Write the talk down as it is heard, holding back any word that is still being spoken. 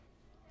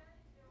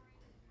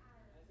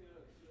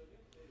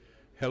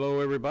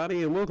Hello,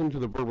 everybody, and welcome to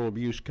the Verbal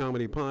Abuse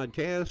Comedy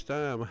Podcast.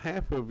 I am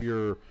half of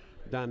your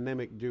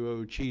dynamic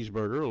duo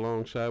Cheeseburger,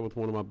 alongside with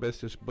one of my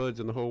bestest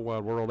buds in the whole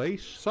wide world,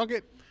 Ace. Suck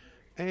it.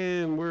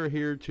 And we're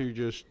here to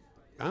just,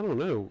 I don't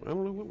know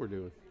what we're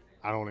doing.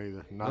 I don't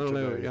either. Not I don't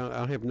today. know.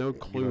 I have no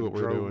clue what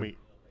we're drove doing. Me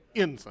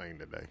insane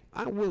today.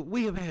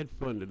 We have had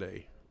fun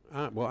today.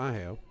 I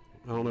have.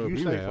 I don't know if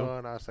you say have.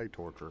 fun, I say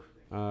torture.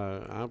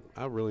 I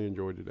really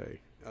enjoyed today.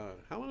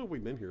 How long have we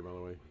been here, by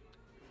the way?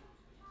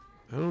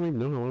 I don't even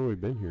know how long we've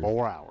been here.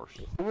 4 hours.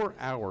 4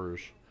 hours.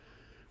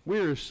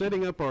 We're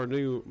setting up our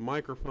new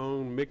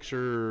microphone,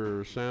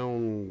 mixer,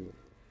 sound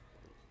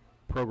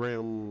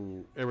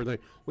program, everything.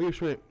 We've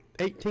spent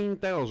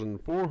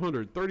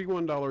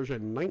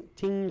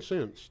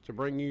 $18,431.19 to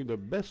bring you the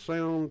best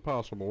sound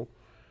possible,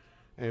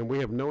 and we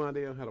have no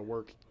idea how to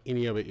work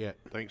any of it yet.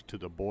 Thanks to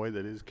the boy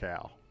that is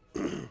Cal.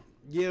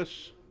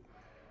 Yes.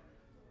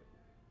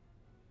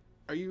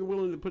 Are you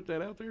willing to put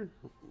that out there?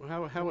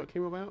 How it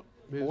came about?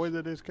 Boy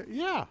that is Cal.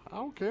 Yeah, I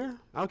don't care.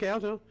 Okay,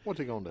 I'll tell. What's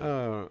he going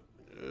to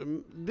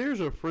do? There's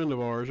a friend of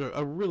ours,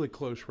 a really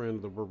close friend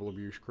of the Verbal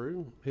Abuse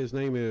crew. His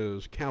name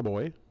is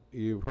Cowboy.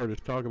 You've heard us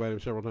talk about him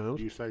several times.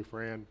 You say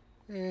friend?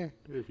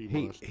 If you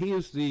must. He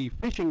is the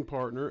fishing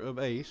partner of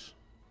Ace,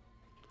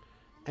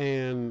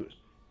 and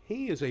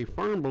he is a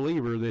firm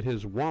believer that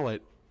his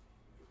wallet,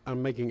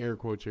 I'm making air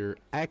quotes here,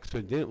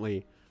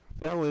 accidentally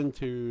fell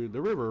into the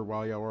river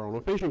while y'all were on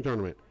a fishing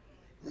tournament.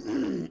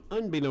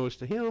 Unbeknownst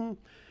to him,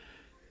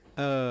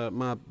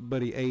 my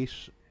buddy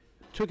Ace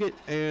took it,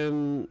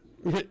 and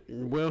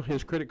well,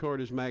 his credit card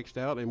is maxed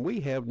out, and we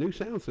have new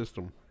sound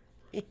system.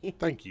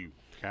 Thank you,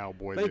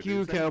 Cowboy. Thank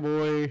you,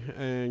 Cowboy,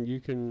 and you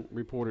can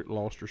report it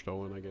lost or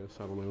stolen, I guess.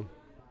 I don't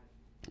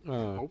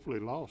know. Hopefully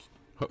lost.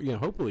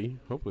 Hopefully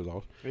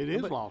lost. It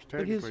is lost,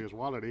 technically, is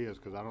what it is,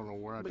 because I don't know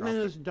where I dropped But now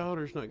it. his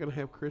daughter's not going to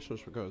have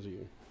Christmas because of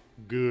you.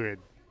 Good.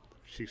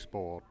 She's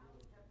spoiled.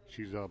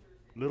 She's a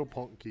little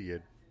punk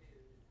kid.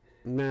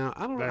 Now,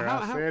 I don't know.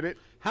 I said it.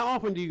 How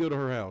often do you go to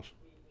her house?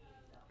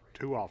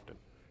 Too often.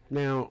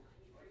 Now,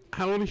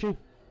 how old is she?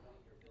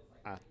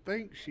 I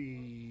think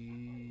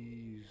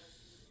she's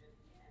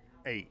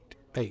 8.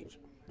 8.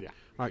 Yeah.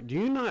 All right. Do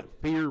you not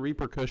fear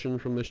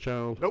repercussions from this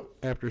child? Nope.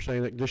 After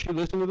saying that, does she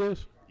listen to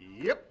this?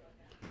 Yep.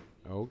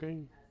 Okay.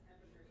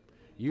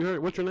 You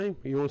heard? What's her name?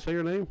 You want to say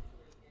her name?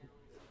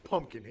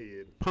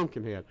 Pumpkinhead.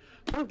 Pumpkinhead,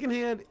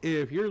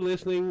 if you're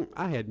listening,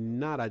 I had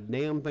not a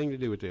damn thing to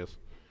do with this.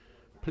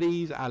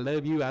 Please, I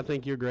love you. I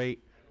think you're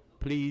great.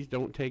 Please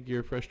don't take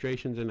your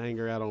frustrations and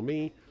anger out on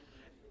me.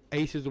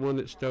 Ace is the one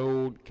that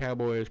stole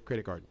Cowboy's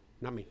credit card,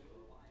 not me.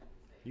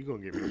 You're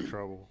going to get me in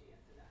trouble.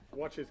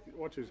 Watch his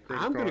credit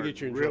I'm card going to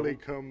get you in really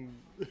trouble. come.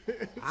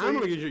 I'm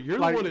going to get you. You're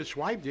the one that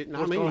swiped it,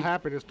 not what's me. What's going to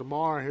happen is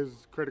tomorrow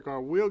his credit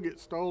card will get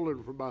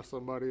stolen by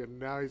somebody, and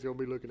now he's going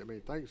to be looking at me.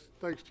 Thanks,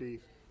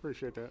 Chief.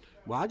 Appreciate that.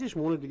 Well, I just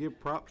wanted to give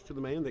props to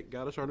the man that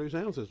got us our new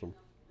sound system.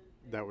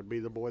 That would be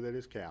the boy that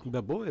is Cal.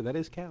 The boy that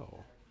is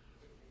Cal.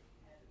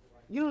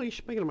 You know, you're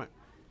speaking about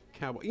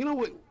Cowboy. You know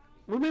what?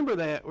 Remember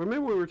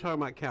we were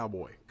talking about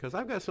Cowboy, because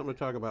I've got something to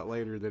talk about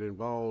later that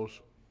involves,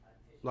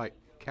 like,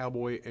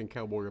 Cowboy and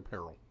Cowboy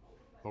apparel.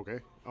 Okay.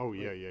 Oh,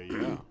 yeah.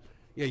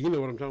 Yeah, you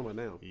know what I'm talking about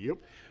now. Yep.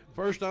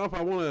 First off,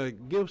 I want to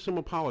give some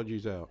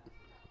apologies out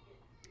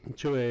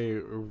to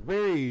a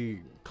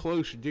very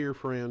close, dear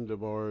friend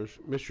of ours,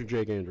 Mr.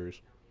 Jake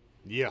Andrews.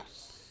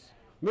 Yes.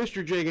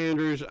 Mr. Jake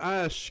Andrews,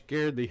 I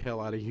scared the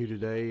hell out of you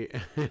today,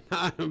 and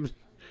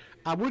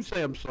I would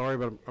say I'm sorry,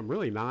 but I'm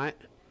really not.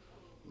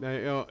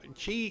 Now,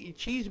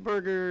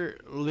 Cheeseburger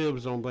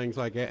lives on things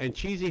like that, and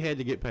Cheesy had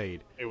to get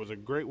paid. It was a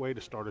great way to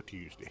start a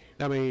Tuesday.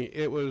 I mean,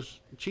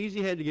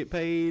 Cheesy had to get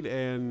paid,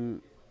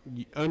 and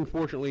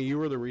unfortunately, you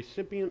were the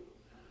recipient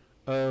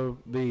of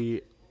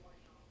the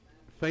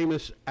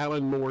famous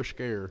Alan Moore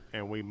scare.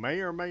 And we may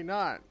or may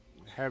not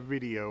have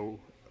video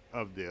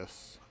of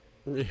this.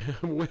 Yeah,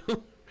 well,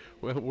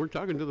 we're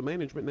talking to the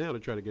management now to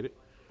try to get it.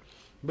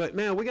 But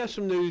now we got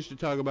some news to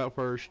talk about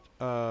first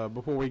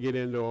before we get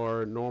into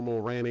our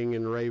normal ranting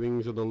and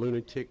ravings of the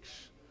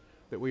lunatics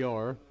that we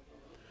are.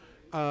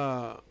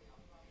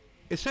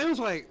 It sounds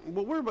like,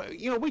 well,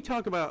 we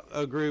talk about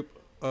a group,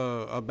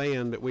 a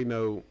band that we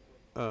know.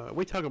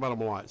 We talk about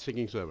them a lot,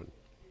 Sinking Seven.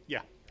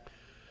 Yeah.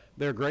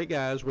 They're great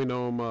guys. We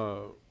know them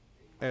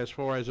as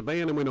far as a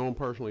band, and we know them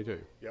personally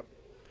too. Yep.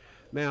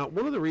 Now,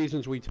 one of the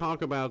reasons we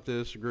talk about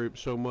this group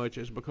so much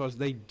is because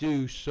they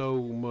do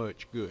so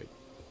much good.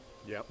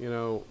 Yep. You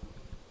know,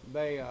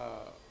 they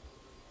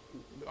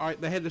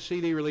had the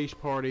CD release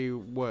party,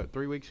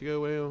 3 weeks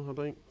ago, Al, I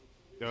think?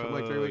 Something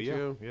like 3 weeks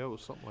ago? Yeah, it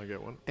was something like that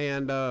one.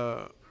 And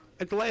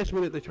at the last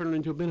minute, they turned it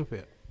into a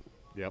benefit.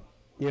 Yep.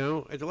 You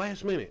know, at the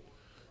last minute.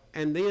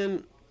 And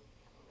then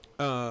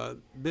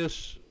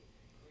this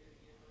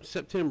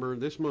September,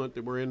 this month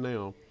that we're in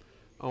now,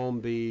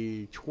 on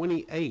the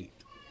 28th,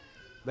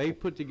 they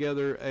put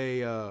together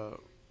a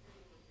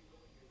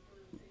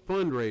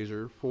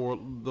fundraiser for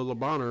the Le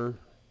Bonheur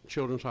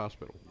Children's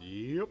Hospital.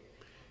 Yep.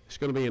 It's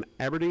going to be in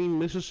Aberdeen,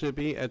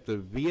 Mississippi at the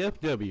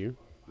VFW.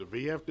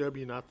 The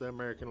VFW, not the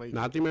American Legion.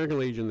 Not the American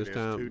Legion this There's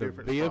time. two The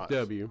different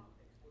VFW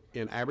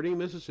in Aberdeen,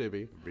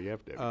 Mississippi.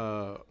 VFW.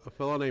 A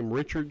fellow named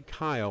Richard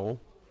Kyle,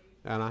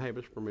 and I have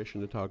his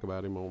permission to talk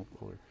about him on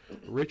here.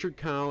 Richard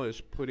Kyle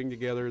is putting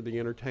together the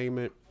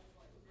entertainment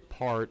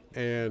part,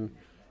 and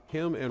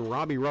him and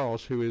Robbie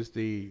Ross, who is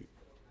the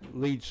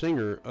lead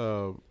singer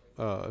of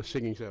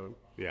Singing Seven,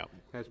 Yeah.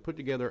 has put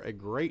together a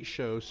great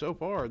show. So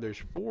far, there's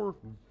 4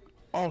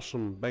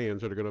 awesome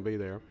bands that are going to be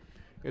there.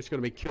 It's going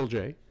to be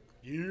Killjoy,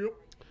 Yep.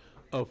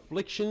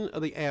 Affliction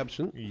of the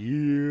Absent,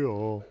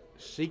 Yeah.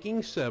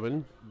 Seeking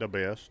Seven, The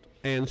best.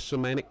 and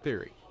Semantic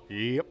Theory.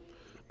 Yep.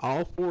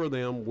 All 4 of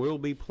them will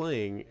be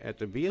playing at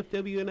the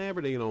VFW in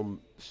Aberdeen on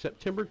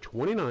September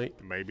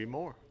 29th, Maybe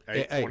more.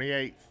 Hey, hey.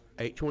 28th.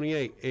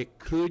 8/28. It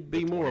could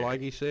be more, 28th.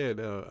 like he said.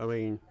 I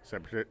mean,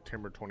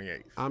 September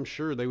 28th. I'm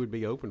sure they would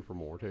be open for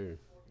more too.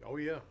 Oh,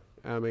 yeah.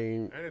 I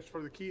mean, And it's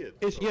for the kids.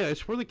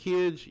 it's for the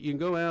kids. You can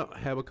go out,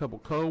 have a couple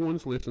cold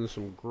ones, listen to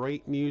some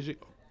great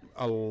music,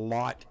 a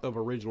lot of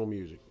original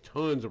music,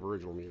 tons of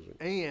original music.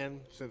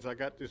 And since I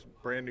got this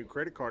brand new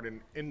credit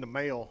card in the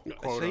mail,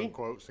 quote See?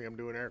 unquote, see, I'm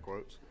doing air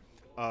quotes.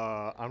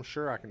 I'm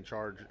sure I can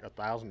charge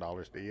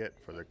 $1,000 to get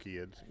for the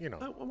kids,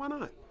 Well, why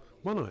not?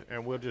 Why not?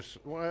 and we'll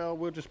just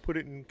put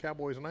it in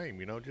Cowboy's name,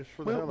 just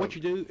for the Well, hell what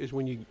of you do is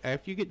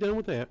after you get done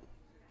with that,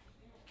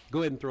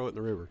 go ahead and throw it in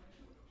the river.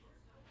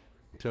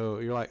 So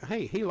you're like,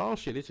 hey, he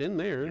lost it. It's in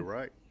there. You're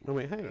right. I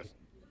mean, hey.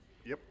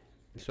 Yep.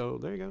 So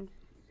there you go.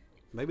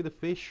 Maybe the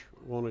fish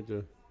wanted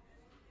to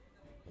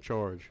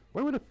charge.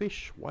 Why would a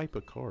fish swipe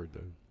a card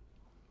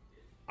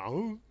though?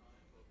 Oh,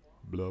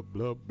 Blub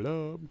blub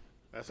blub.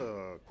 that's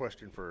a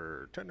question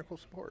for technical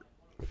support.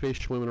 Fish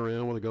swimming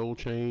around with a gold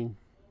chain,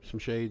 some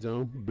shades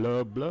on.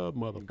 Blub blub,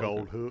 motherfucker.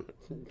 Gold hook.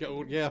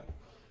 Gold, yeah.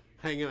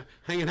 Hanging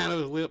out of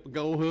his lip,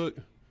 gold hook.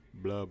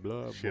 Blub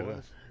blub. Shit. Boy.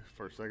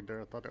 For a second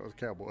there, I thought that was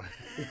Cowboy.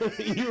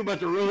 You were about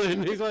to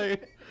ruin. He's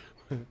like,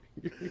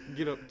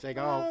 get up and take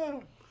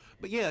off.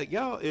 But yeah,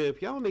 y'all,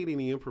 if y'all need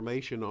any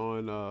information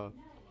on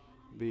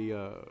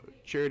the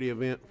charity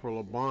event for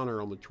Le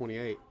Bonheur on the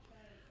 28th,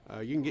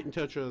 you can get in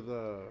touch with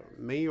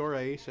me or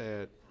Ace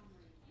at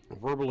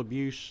Verbal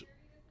Abuse.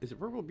 Is it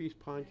Verbal Abuse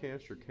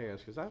Podcast or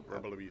Cast? Because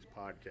Verbal Abuse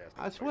Podcast.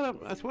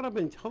 that's what I've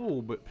been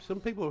told, but some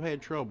people have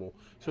had trouble.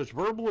 So it's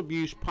Verbal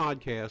Abuse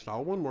Podcast,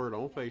 all one word,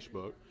 on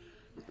Facebook.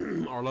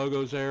 Our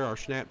logo's there, our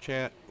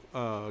Snapchat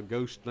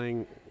ghost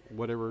thing,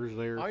 whatever is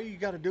there. All you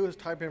got to do is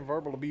type in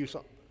verbal abuse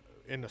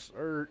in the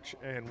search,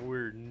 and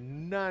we're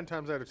 9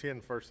 times out of 10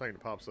 the first thing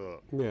that pops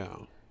up. Yeah,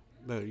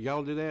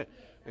 y'all do that,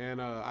 and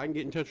I can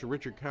get in touch with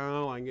Richard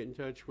Kyle. I can get in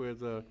touch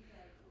with.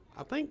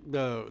 I think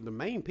the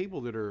main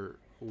people that are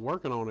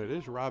working on it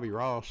is Robbie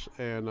Ross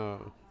and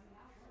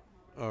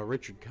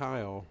Richard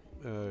Kyle,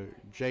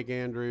 Jake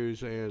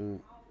Andrews,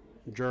 and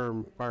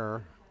Germ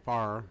Farr.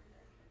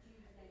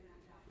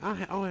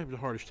 I'll have the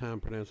hardest time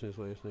pronouncing his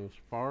last name.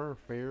 Farr.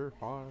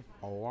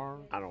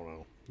 I don't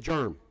know.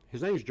 Germ.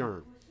 His name's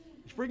Germ.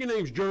 His freaking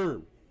name's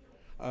Germ.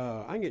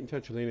 I can get in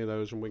touch with any of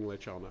those, and we can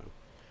let y'all know.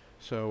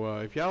 So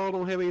if y'all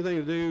don't have anything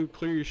to do,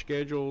 clear your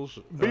schedules.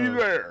 Be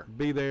there.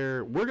 Be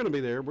there. We're going to be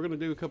there. We're going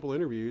to do a couple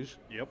interviews,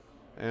 Yep.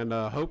 and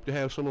hope to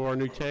have some of our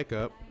new tech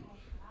up.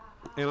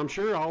 And I'm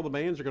sure all the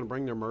bands are going to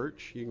bring their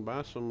merch. You can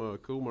buy some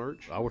cool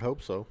merch, I would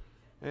hope so.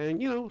 and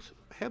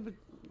have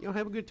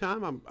a good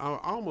time. I'm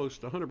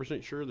almost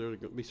 100% sure there's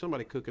going to be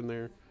somebody cooking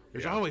there.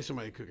 There's Yeah. always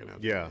somebody cooking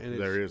out Yeah, there.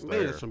 And there is man,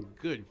 there. it's some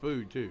good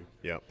food too.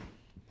 Yep.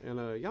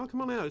 And y'all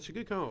come on out. It's a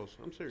good cause.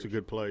 I'm serious. It's a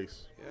good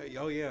place.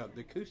 Oh yeah, the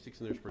acoustics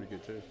in there's pretty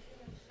good too.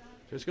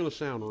 So it's going to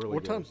sound really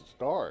What good. time's it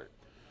start?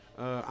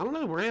 I don't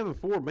know. We're having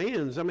 4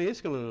 bands. I mean,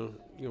 it's going to,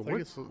 think we're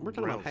it's talking about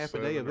around half a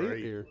day 7 or event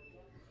 8. here.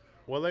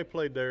 Well, they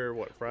played there,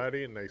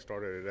 Friday, and they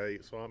started at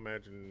 8, so I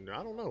imagine,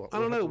 I don't know. I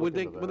don't know. Would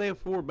They they have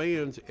 4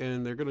 bands,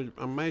 and they're going to,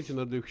 I imagine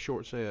they'll do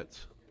short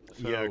sets.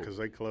 So, Yeah, because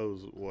they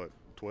close,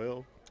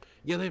 12?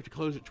 yeah, they have to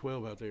close at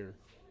 12 out there.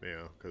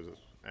 Yeah, because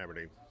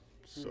Aberdeen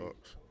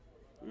sucks.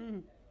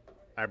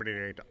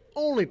 Aberdeen ain't the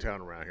only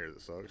town around here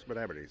that sucks, but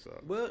Aberdeen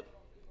sucks. But,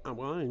 I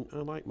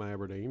like my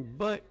Aberdeen,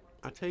 but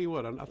I tell you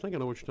what, I think I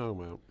know what you're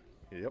talking about.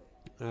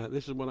 Yep.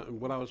 This is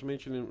what I was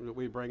mentioning that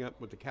we bring up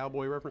with the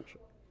cowboy reference.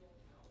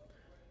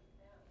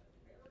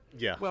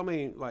 Yeah. Well, I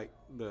mean, like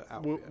the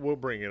outfit. We'll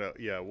bring it up.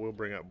 Yeah, we'll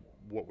bring up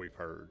what we've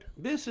heard.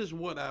 This is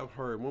what I've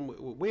heard.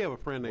 When we have a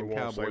friend named We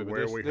won't Cowboy, say but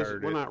where this, we this,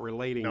 heard we're it. not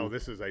relating. No,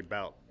 this is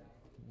about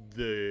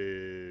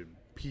the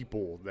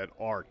people that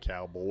are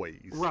cowboys.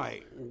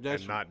 Right.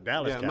 That's And not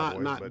Dallas yeah,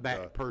 Cowboys, not but,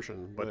 that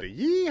person. But the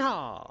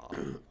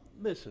yeehaw.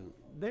 Listen,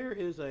 there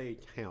is a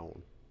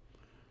town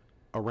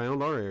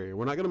around our area.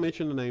 We're not going to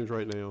mention the names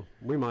right now.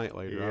 We might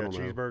later. I Yeah, don't know.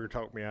 Cheeseburger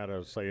talked me out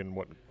of saying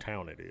what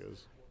town it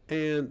is.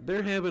 And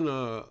they're having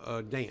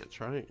a dance,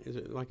 right? Is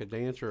it like a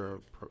dance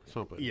or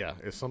something? Yeah,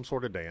 it's some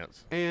sort of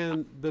dance.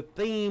 And the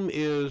theme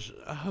is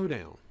a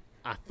hoedown.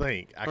 I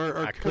think. Or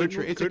I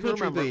country. It's a couldn't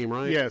country remember. theme,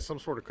 right? Yeah, some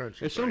sort of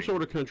country It's some thing.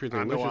 sort of country thing.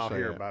 I know Let's just I'll say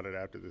hear that. about it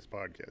after this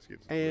podcast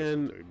gets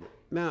And listened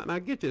to. now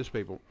get this,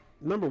 people.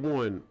 Number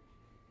one,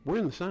 we're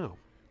in the South.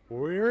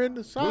 We're in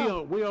the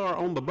South. We are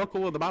on the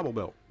buckle of the Bible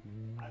Belt.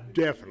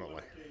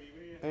 Definitely.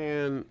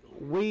 And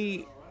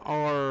we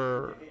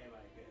are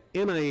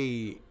in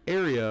a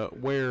area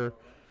where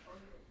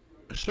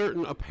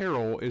certain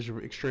apparel is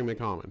extremely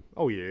common.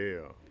 Oh, yeah.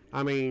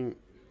 I mean,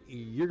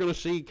 you're going to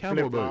see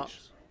cowboy boots.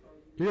 Flip-flops.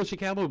 You're going to see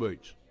cowboy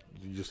boots.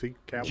 You see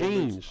cowboy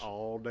Jeans. boots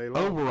all day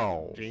long.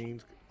 Overalls.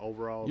 Jeans,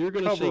 overalls, You're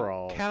going to see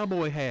coveralls,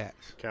 cowboy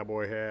hats,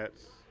 cowboy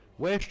hats.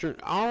 Western,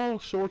 all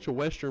sorts of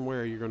Western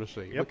wear you're going to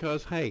see. Yep.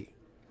 Because, hey,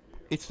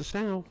 it's the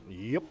South.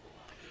 Yep.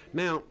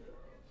 Now,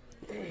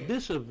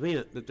 this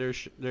event that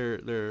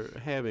they're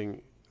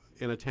having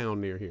in a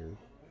town near here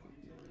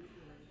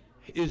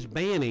is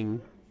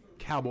banning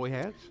cowboy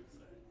hats.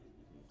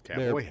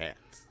 Cowboy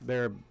hats.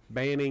 They're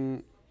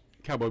banning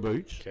cowboy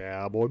boots.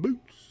 Cowboy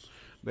boots.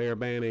 They're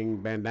banning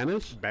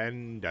bandanas.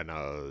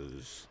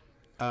 Bandanas.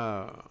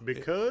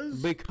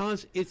 Because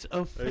it's It's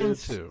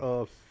offensive.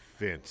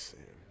 offensive.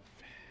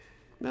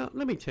 Now,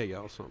 let me tell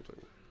y'all something.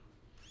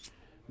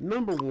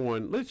 Number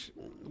one,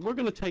 we're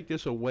going to take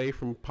this away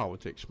from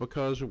politics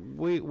because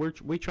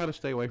we try to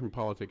stay away from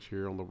politics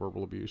here on the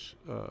Verbal Abuse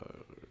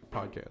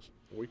podcast.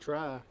 We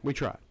try. We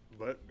try.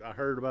 But I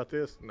heard about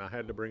this and I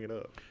had to bring it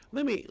up.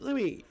 Let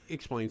me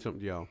explain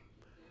something to y'all.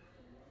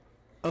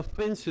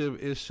 Offensive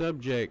is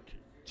subject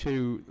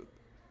to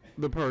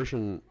the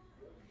person.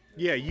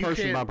 Yeah, you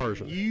Person can't, by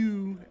person.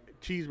 You,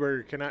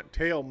 Cheeseburger, cannot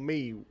tell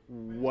me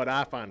what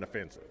I find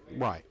offensive.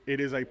 Right. It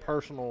is a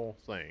personal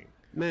thing.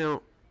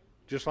 Now,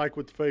 Just like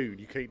with food,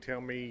 you can't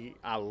tell me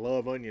I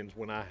love onions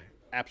when I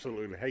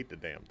absolutely hate the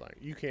damn thing.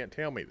 You can't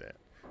tell me that.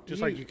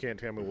 Just like you can't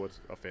tell me what's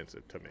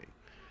offensive to me.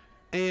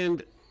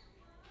 and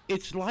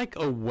it's like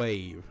a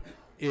wave.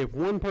 If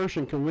one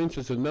person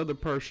convinces another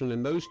person,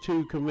 and those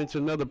two convince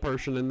another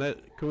person, and that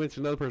convinces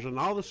another person,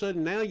 all of a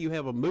sudden now you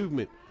have a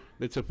movement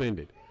that's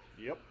offended.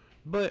 Yep.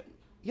 But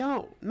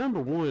y'all, number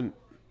one,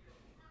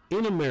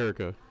 in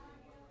America,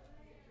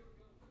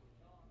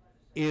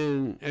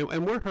 and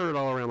we're heard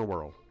all around the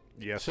world.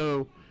 Yes.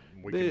 So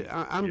We can-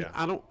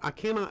 yeah. I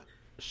cannot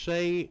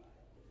say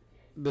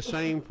the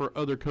same for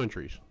other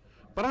countries,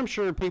 but I'm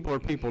sure people are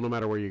people no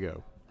matter where you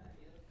go.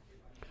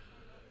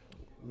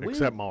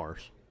 Except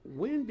Mars.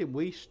 When did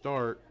we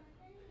start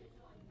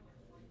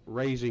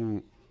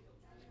raising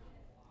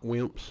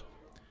wimps?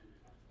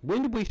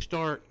 When did we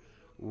start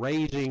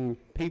raising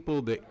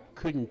people that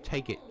couldn't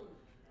take it?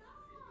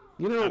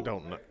 You know, I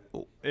don't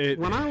know.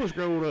 when I was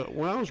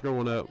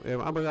growing up,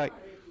 I was like,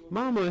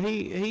 "Mama,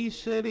 he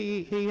said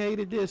he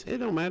hated this. It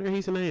don't matter.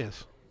 He's an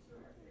ass.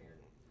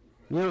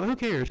 You know, who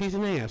cares? He's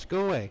an ass.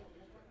 Go away.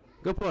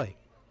 Go play."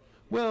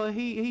 Well,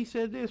 he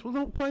said this. Well,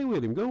 don't play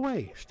with him. Go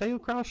away. Stay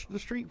across the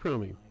street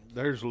from him.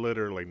 There's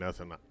literally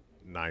nothing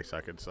nice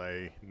I could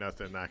say.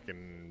 Nothing I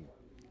can.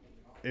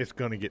 It's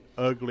going to get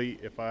ugly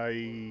if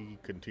I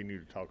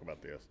continue to talk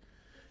about this.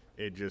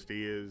 It just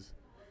is.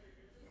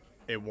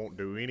 It won't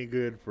do any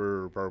good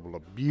for verbal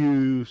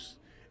abuse.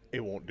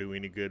 It won't do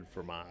any good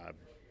for my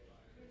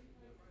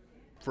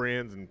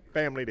friends and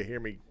family to hear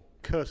me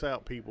cuss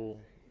out people.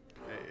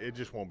 It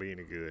just won't be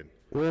any good.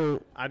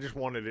 Well, I just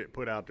wanted it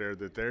put out there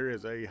that there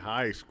is a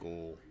high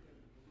school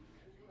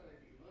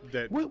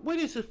that what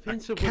is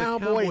offensive with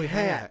cowboy, a cowboy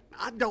hat.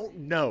 I don't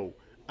know.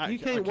 You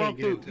can't walk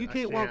through. You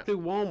can't walk through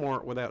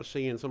Walmart without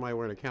seeing somebody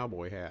wearing a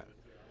cowboy hat.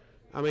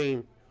 I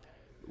mean,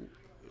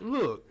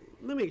 look.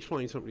 Let me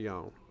explain something to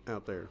y'all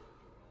out there.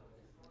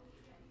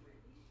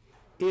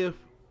 If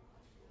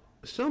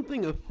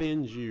something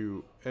offends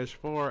you as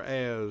far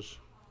as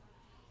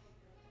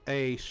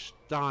a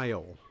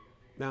style,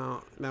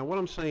 now what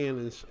I'm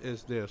saying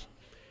is this: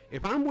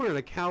 if I'm wearing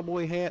a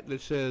cowboy hat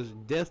that says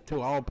 "Death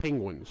to all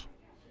penguins,"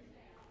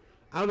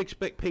 I would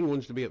expect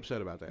penguins to be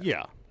upset about that.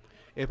 Yeah.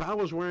 If I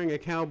was wearing a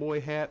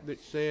cowboy hat that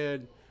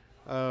said,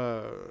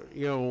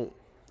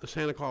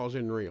 Santa Claus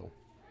isn't real,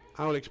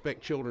 I would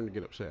expect children to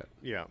get upset.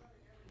 Yeah.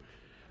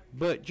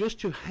 But just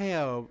to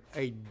have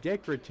a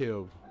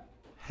decorative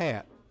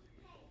hat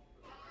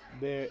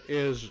that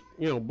is,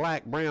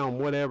 black, brown,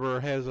 whatever,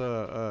 has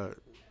a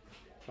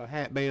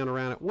hat band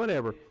around it,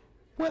 whatever.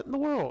 What in the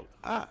world?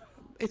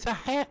 It's a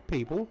hat,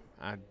 people.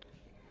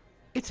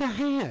 It's a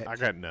hat. I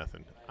got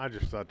nothing. I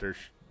just thought there's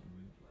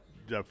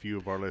a few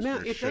of our listeners Now,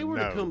 if they should were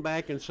know to come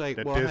back and say,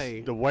 that well, hey,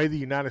 the way the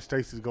United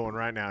States is going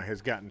right now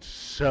has gotten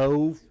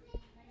so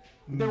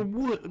they're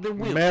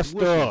wimps, messed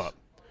wussies. up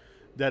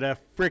that a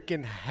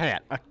freaking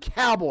hat, a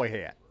cowboy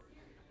hat,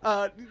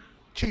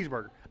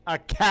 cheeseburger, a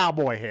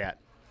cowboy hat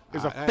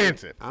is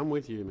offensive. I'm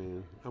with you,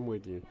 man. I'm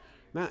with you.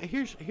 Now,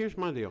 here's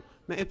my deal.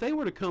 Now, if they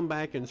were to come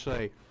back and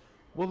say,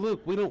 well,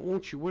 look, we don't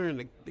want you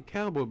wearing the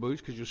cowboy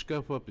boots because you'll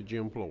scuff up the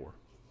gym floor,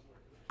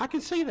 I can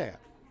see that.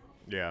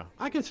 Yeah.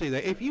 I can see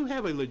that. If you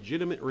have a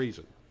legitimate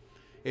reason,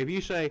 if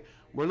you say,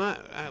 we're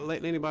not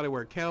letting anybody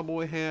wear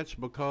cowboy hats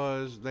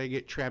because they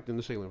get trapped in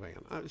the ceiling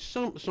fan,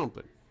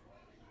 something.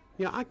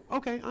 Yeah,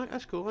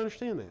 that's cool. I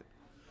understand that.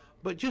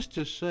 But just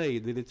to say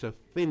that it's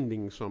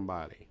offending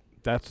somebody.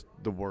 That's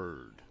the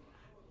word.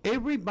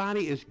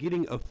 Everybody is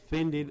getting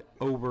offended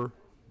over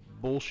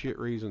bullshit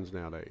reasons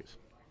nowadays.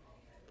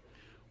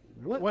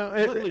 What, Well,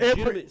 what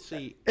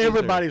legitimacy is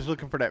everybody's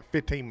looking for that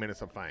 15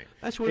 minutes of fame.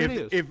 That's what it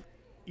is. If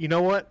you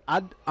know what,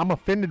 I'm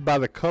offended by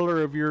the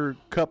color of your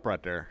cup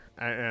right there,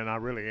 and I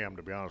really am,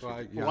 to be honest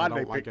with you. yeah, Why I did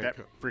they don't like pick that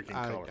that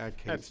freaking color? I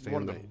can't That's stand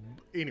one of that.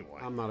 Anyway,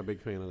 I'm not a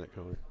big fan of that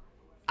color.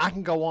 I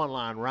can go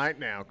online right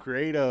now,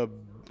 create a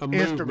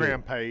movement.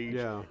 Instagram page,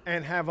 Yeah.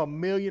 and have 1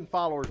 million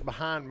followers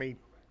behind me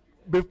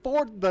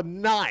before the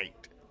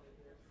night,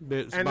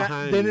 That's and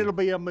behind then you. it'll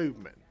be a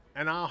movement,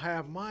 and I'll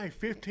have my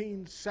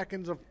 15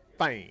 seconds of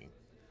fame.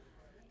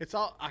 It's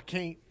all I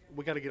can't.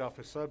 We got to get off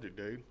this subject,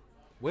 dude.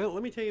 Well,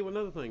 let me tell you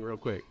another thing real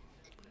quick.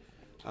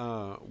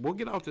 We'll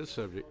get off this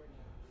subject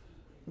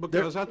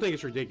because I think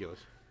it's ridiculous.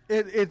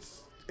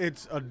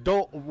 It's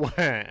adult,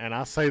 and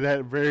I say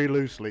that very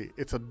loosely.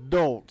 It's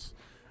adults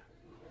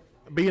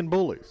being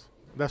bullies.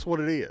 That's what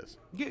it is.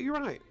 Yeah, you're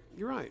right.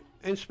 You're right.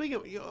 And speaking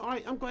of, all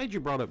right, I'm glad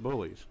you brought up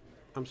bullies.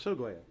 I'm so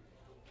glad.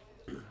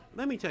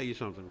 Let me tell you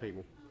something,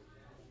 people.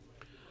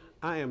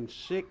 I am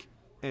sick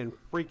and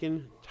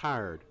freaking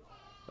tired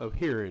of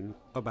hearing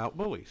about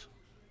bullies.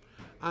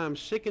 I am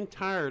sick and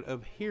tired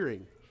of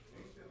hearing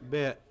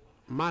that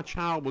my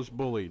child was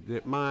bullied,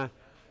 that my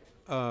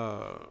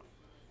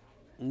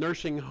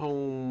nursing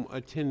home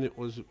attendant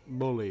was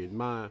bullied.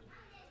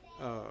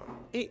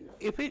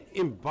 If it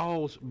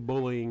involves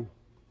bullying,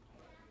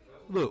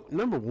 look,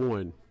 number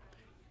one,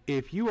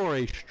 if you are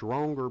a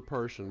stronger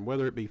person,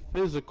 whether it be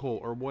physical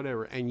or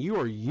whatever, and you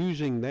are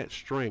using that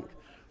strength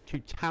to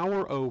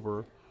tower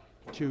over,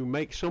 to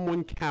make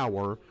someone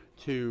cower,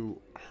 to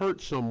hurt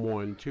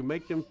someone, to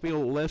make them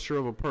feel lesser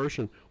of a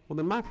person, well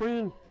then, my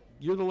friend,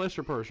 you're the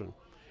lesser person.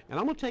 And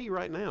I'm going to tell you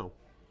right now,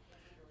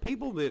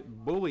 people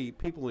that bully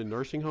people in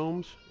nursing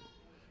homes,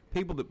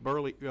 people that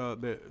bully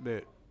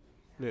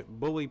that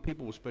bully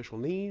people with special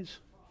needs,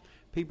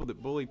 people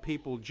that bully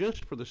people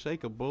just for the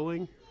sake of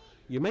bullying,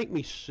 you make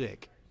me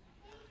sick.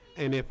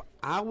 And if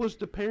I was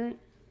the parent,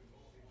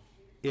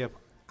 if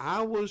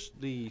I was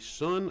the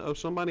son of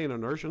somebody in a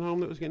nursing home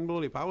that was getting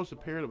bullied, if I was the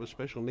parent of a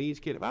special needs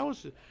kid, if I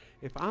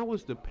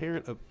was the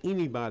parent of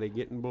anybody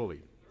getting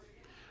bullied,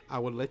 I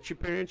would let your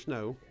parents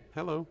know,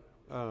 hello,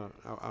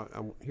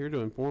 I'm here to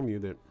inform you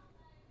that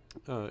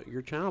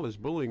your child is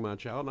bullying my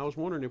child, and I was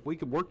wondering if we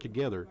could work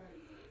together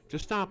to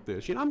stop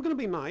this. You know, I'm going to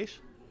be nice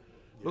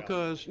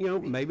because, you know,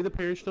 maybe the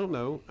parents don't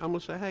know. I'm going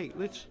to say, hey,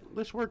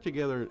 let's work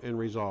together and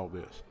resolve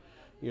this.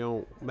 You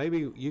know,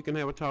 maybe you can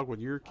have a talk with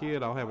your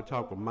kid, I'll have a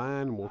talk with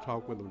mine, and we'll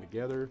talk with them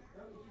together.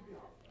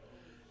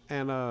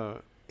 And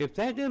if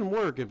that didn't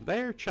work, if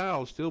their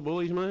child still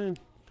bullies mine,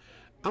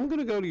 I'm going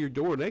to go to your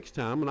door next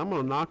time, and I'm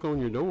going to knock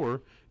on your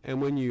door, and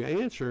when you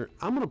answer,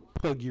 I'm going to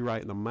pug you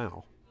right in the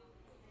mouth.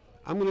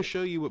 I'm going to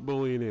show you what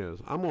bullying is.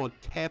 I'm going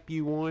to tap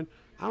you one.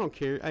 I don't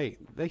care. Hey,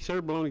 they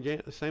serve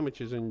bologna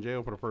sandwiches in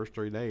jail for the first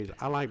 3 days.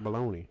 I like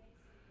bologna.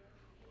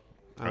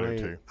 I do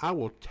too. I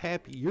will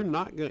tap you. You're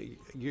not going.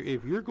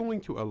 If you're going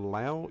to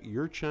allow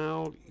your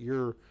child,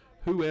 your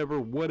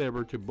whoever,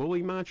 whatever, to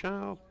bully my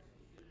child,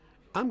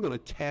 I'm going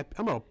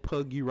to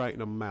pug you right in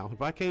the mouth.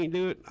 If I can't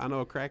do it, I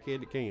know a crackhead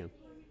that can.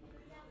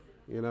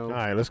 You know. All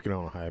right, let's get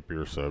on a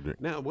happier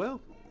subject. Now,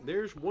 well,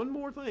 there's one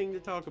more thing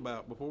to talk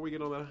about before we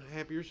get on that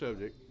happier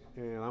subject,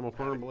 and I'm a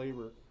firm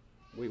believer.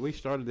 We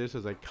started this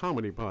as a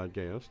comedy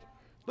podcast,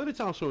 but it's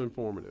also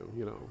informative,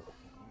 you know.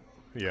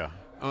 Yeah.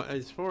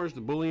 As far as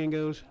the bullying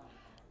goes,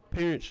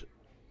 parents,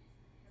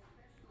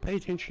 pay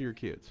attention to your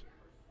kids.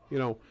 You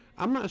know,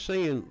 I'm not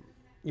saying,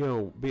 you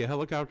know, be a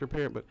helicopter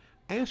parent, but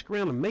ask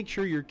around and make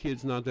sure your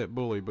kid's not that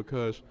bully,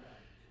 because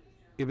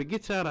if it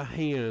gets out of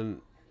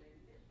hand,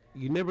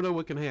 you never know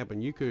what can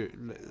happen.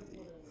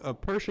 A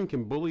person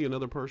can bully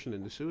another person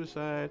into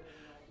suicide,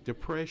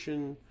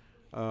 depression,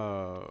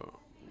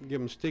 give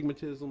them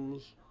stigmatisms.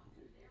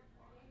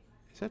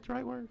 Is that the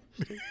right word?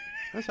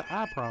 That's an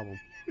eye problem.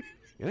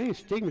 It ain't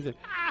stigmatism.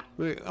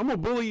 I'm going to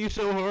bully you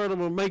so hard, I'm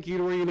going to make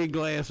you where you need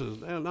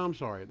glasses. No, I'm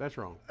sorry. That's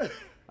wrong.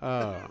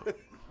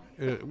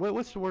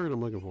 What's the word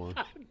I'm looking for?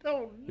 I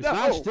don't know. It's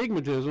not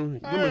stigmatism.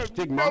 Give them a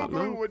stigma. No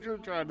clue what you're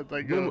trying to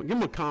think of. Give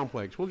them a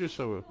complex. We'll just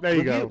There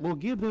you go. We'll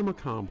give them a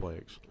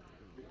complex.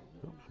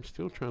 I'm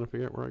still trying to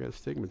figure out where I got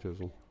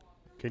stigmatism.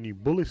 Can you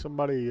bully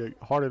somebody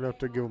hard enough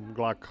to give them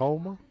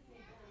glaucoma?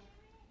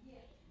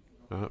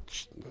 I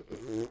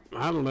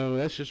don't know.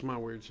 That's just my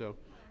weird self.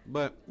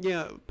 But,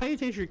 yeah, pay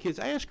attention to your kids.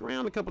 Ask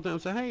around a couple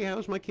times. Say, hey,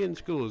 how's my kid in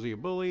school? Is he a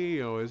bully?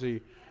 You know, is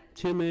he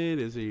timid?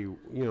 Is he, you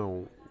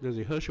know, does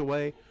he hush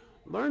away?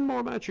 Learn more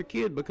about your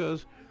kid,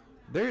 because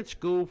they're at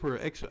school for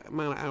X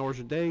amount of hours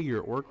a day. You're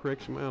at work for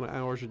X amount of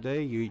hours a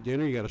day. You eat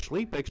dinner. You got to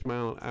sleep X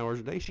amount of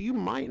hours a day. So you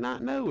might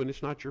not know, and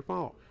it's not your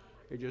fault.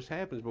 It just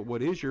happens. But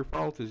what is your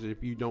fault is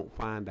if you don't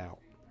find out.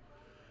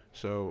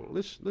 So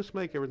let's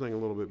make everything a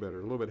little bit better,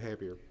 a little bit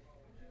happier.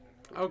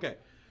 Okay,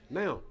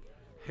 now,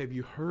 have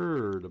you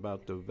heard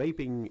about the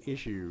vaping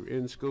issue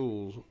in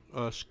schools?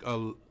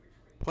 A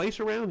place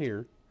around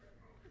here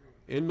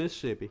in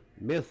Mississippi.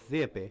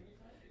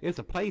 It's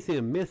a place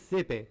in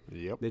Mississippi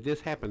that this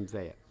happens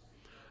at.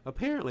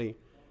 Apparently,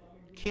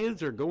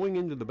 kids are going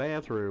into the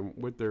bathroom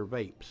with their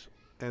vapes,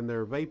 and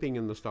they're vaping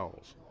in the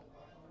stalls.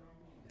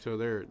 So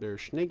they're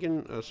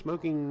sneaking,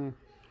 smoking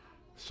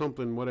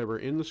something, whatever,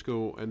 in the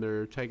school, and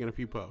they're taking a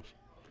few puffs.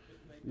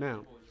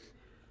 Now,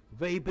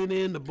 vaping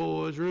in the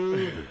boys'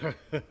 room.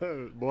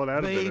 Boy,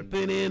 that'd have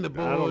been. Vaping in the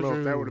boys' I don't know room.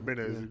 if that would have been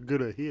as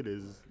good a hit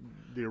as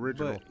the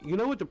original. But you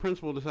know what the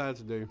principal decides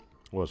to do?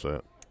 What's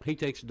that? He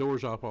takes the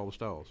doors off all the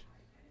stalls.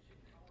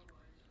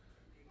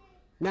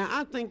 Now,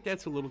 I think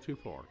that's a little too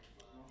far.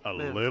 A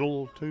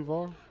little too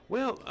far?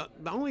 Well,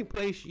 the only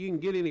place you can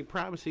get any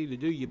privacy to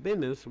do your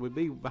business would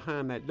be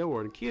behind that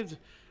door. And kids,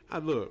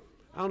 look,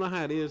 I don't know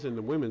how it is in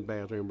the women's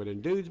bathroom, but in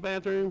dude's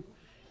bathroom,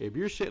 if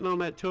you're sitting on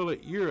that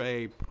toilet, you're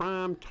a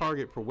prime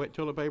target for wet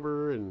toilet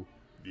paper and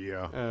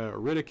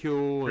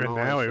ridicule and all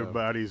now that stuff.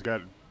 everybody's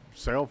got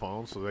cell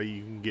phones, so that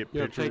you can get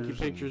pictures. Take your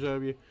pictures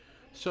of you.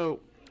 So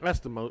that's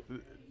the most.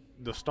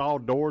 The stall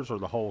doors or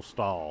the whole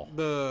stall?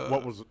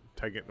 What was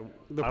taken?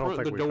 I don't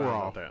think the we door found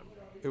off. out that.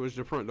 It was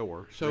the front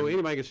door, so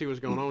anybody could see what's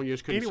going on. You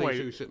just couldn't Anyway,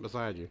 see who's sitting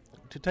beside you.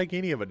 To take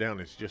any of it down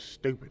is just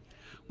stupid.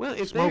 Well,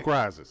 if Smoke they-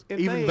 rises. if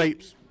Even they-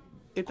 vapes.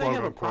 If they quote,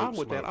 have a unquote, problem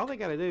with that, smoke. all they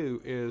got to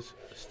do is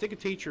stick a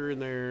teacher in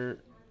there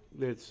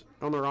that's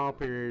on their off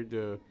period,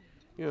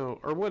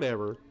 or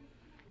whatever,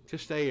 to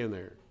stay in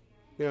there.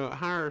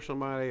 Hire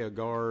somebody, a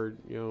guard,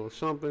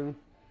 something.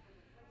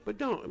 But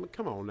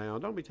come on now,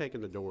 don't be taking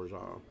the doors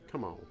off.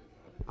 Come on.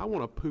 I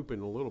want to poop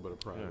in a little bit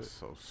of private. That's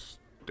so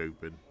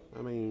stupid.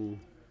 I mean,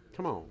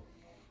 come on.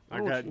 I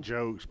got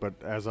jokes, but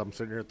as I'm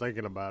sitting here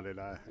thinking about it,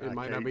 It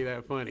might not be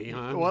that funny,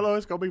 huh? Well, no,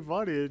 it's gonna be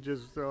funny. It's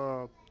just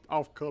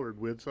off-colored,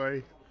 we'd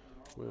say.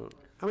 Well,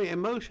 I mean,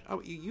 and most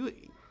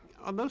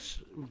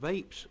most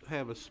vapes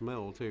have a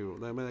smell too.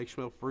 I mean, they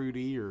smell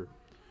fruity or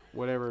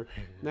whatever.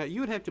 Now you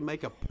would have to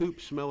make a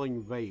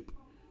poop-smelling vape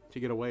to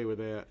get away with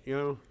that.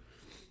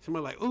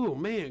 Somebody like, oh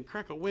man,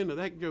 crack a window.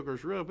 That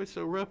joker's rough. It's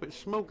so rough, it's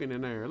smoking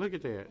in there. Look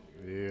at that.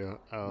 Yeah.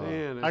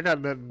 Man, I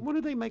got nothing. What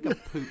do they make a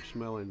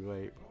poop-smelling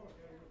vape?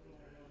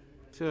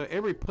 So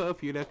every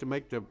puff, you'd have to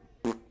make the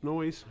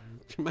noise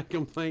to make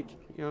them think.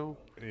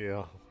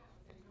 Yeah.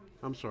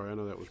 I'm sorry, I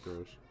know that was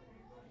gross.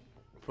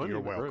 Funny,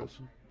 You're but welcome. gross.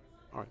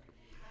 All right.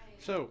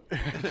 So,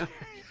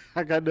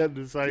 I got nothing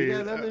to say. You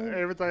got nothing?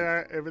 Everything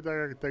I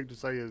can think to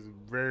say is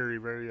very,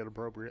 very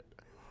inappropriate.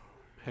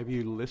 have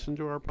you listened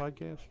to our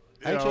podcast?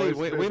 No, Actually, it's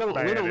we don't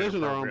bad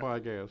listen to our own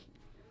inappropriate.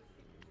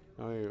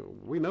 podcast.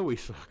 We know we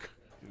suck.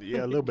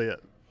 Yeah, a little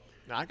bit.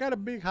 I got a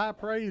big high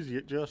praise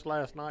just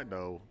last night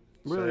though.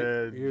 Really?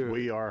 Said You-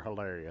 we are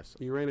hilarious.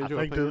 You ran I into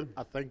think a the fan?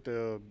 I think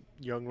the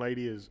young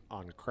lady is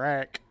on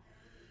crack,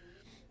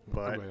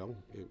 but Well,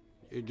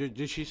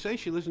 did she say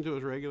she listened to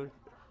us regular?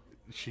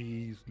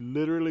 she's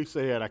literally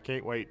said, "I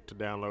can't wait to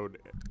download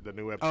the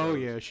new episode." Oh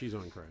yeah, she's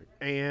on crack.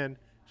 and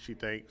she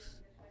thinks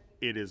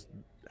it is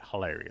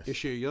hilarious. Is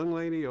she a young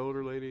lady,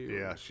 older lady? or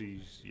Yeah,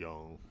 she's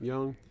young.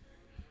 young.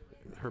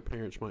 Her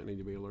parents might need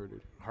to be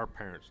alerted. Her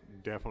parents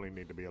definitely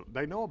need to be.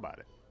 They know about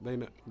it.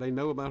 They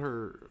know about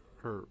her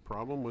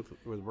problem with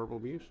verbal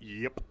abuse.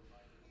 Yep,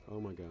 Oh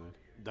my God.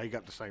 they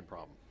got the same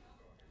problem.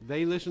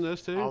 They listen to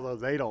us too. Although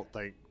they don't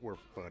think we're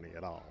funny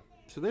at all.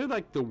 So they're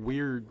like the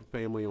weird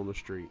family on the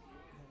street.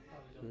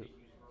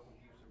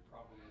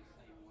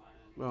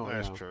 Oh,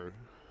 That's yeah. true.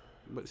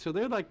 But so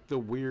they're like the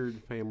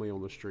weird family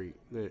on the street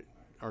that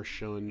are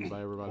shunned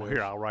by everybody. Well,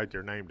 here I'll write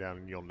their name down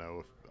and you'll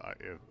know if. All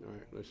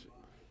right, let's see.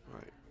 All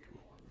right.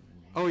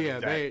 Oh yeah,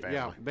 That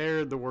family.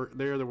 they're the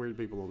weird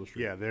people on the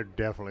street. Yeah, they're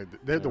definitely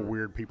the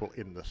weird people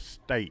in the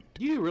state.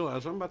 You do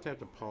realize I'm about to have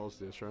to pause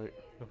this, right?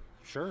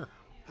 Sure.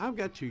 I've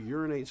got to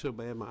urinate so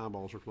bad my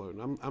eyeballs are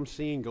floating. I'm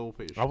seeing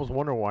goldfish. I was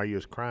wondering why you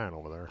was crying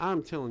over there.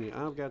 I'm telling you,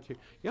 I've got to.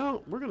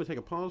 Y'all, we're gonna take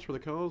a pause for the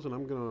calls, and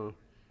I'm gonna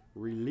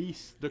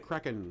release the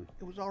Kraken.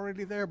 It was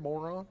already there,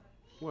 moron.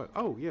 What?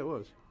 Oh yeah, it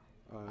was.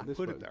 I This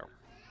put it button. there.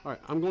 All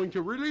right, I'm going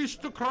to release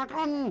the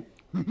Kraken.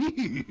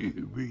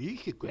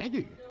 Release the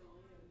Kraken.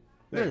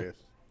 There There. it is.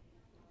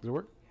 Does it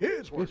work? Yeah,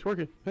 it's working. It's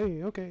working.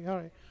 Hey, okay, all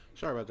right.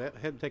 Sorry about that. I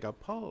had to take a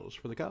pause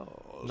for the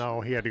calls.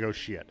 No, he had to go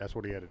shit. That's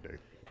what he had to do.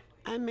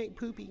 I make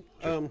poopy.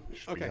 Just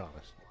be Okay.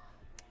 honest.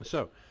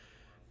 So,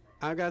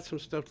 I got some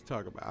stuff to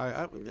talk about.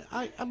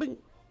 I've been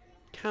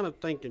kind of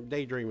thinking,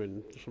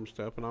 daydreaming some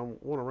stuff, and I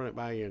want to run it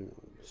by you and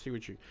see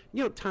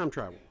what time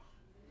travel.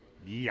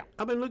 Yeah.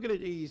 I've been looking at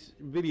these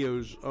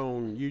videos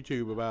on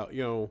YouTube about,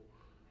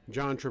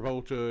 John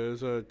Travolta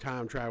is a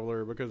time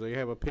traveler because they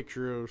have a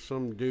picture of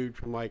some dude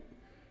from like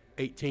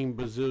 18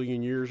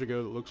 bazillion years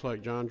ago that looks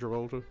like John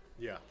Travolta.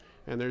 Yeah.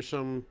 And there's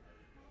some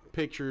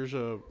pictures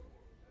of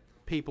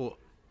people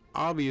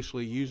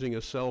obviously using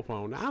a cell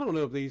phone. I don't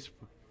know if these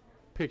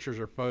pictures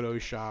are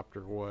photoshopped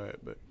or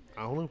what, but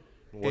I don't know.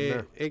 Wasn't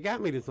there? it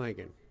got me to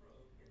thinking.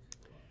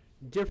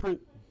 Different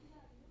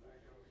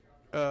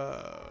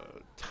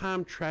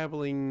time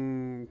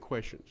traveling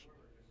questions.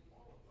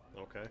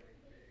 Okay.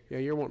 Yeah,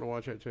 you're wanting to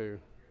watch that too.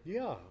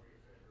 Yeah.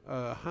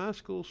 A high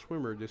school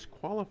swimmer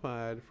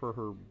disqualified for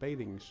her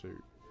bathing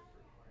suit.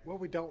 Well,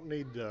 we don't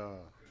need the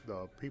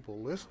people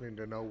listening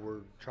to know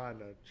we're trying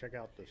to check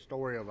out the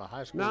story of a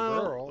high school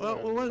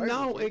girl.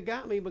 No, it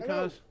got me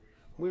because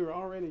we were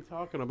already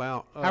talking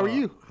about How are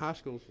you? high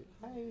schools.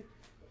 Hey,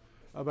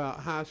 about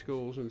high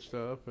schools and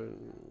stuff,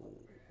 and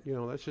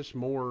that's just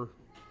more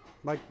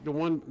like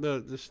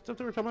the stuff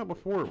they were talking about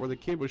before, where the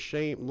kid was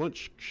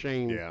lunch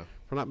shamed Yeah.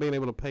 for not being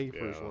able to pay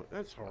for his Yeah. lunch.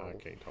 That's I horrible.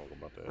 can't talk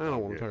about that. I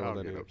don't want to talk I'll about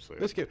that get either. upset.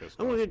 Let's get. Pissed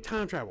I want off. to get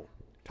time travel.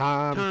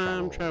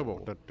 Time travel.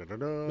 Da, da, da,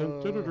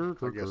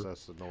 da. I guess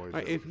that's the noise. All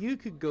right, if you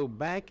could go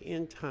back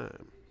in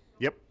time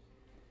Yep.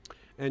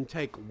 and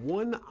take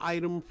one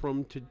item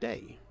from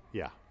today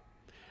Yeah.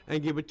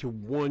 and give it to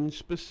one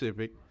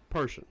specific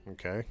person,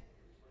 Okay.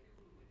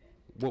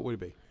 what would it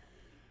be?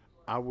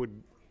 I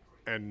would,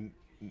 and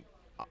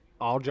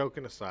all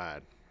joking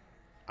aside,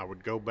 I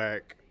would go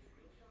back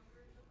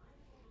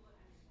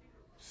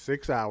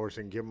 6 hours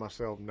and give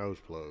myself nose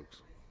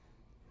plugs.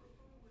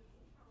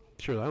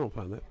 Sure, I don't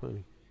find that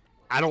funny.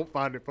 I don't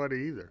find it funny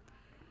either.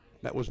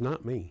 That was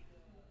not me.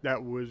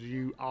 That was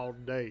you all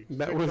day.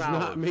 That 6 was hours.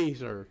 not me,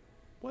 sir.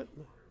 What?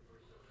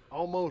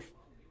 Almost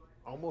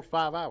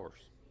 5 hours.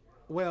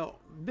 Well,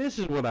 this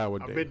is what I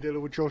would I've do. been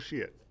dealing with your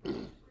shit,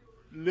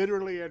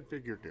 literally and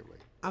figuratively.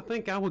 I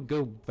think I would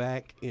go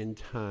back in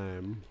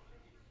time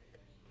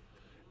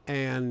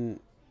and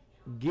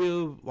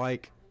give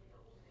like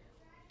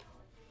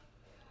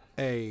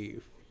a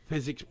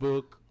physics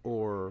book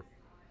or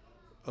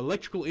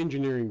electrical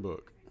engineering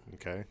book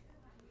Okay.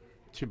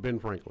 to Ben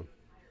Franklin.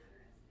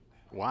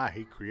 Why?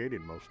 He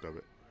created most of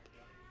it.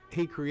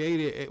 He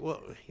created it.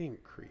 Well, he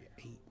didn't create.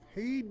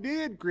 He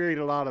did create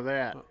a lot of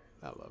that.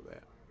 I love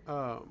that.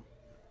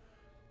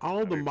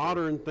 All the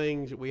modern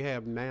things that we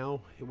have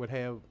now, he would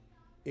have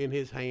in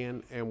his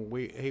hand, and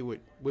we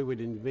would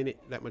invent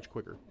it that much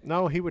quicker.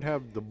 No, he would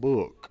have the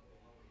book.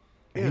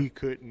 Yeah. He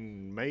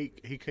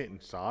couldn't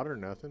solder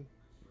nothing.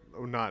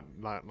 Not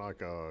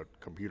like a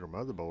computer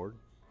motherboard.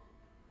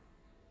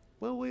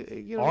 Well,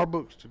 Our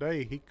books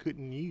today, he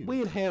couldn't use.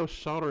 we'd have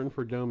soldering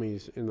for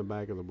dummies in the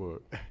back of the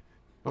book.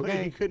 He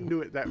Okay. couldn't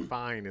do it that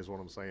fine, is what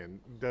I'm saying.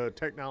 The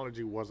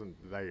technology wasn't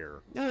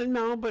there.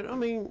 No, but I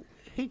mean,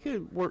 he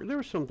could work. There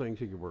were some things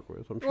he could work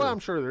with. I'm sure. Well, I'm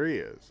sure there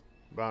is.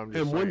 But I'm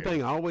just and one saying.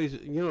 thing always,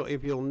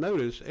 if you'll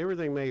notice,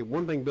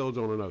 one thing builds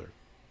on another.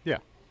 Yeah.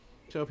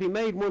 So if he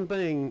made one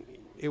thing,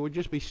 it would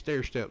just be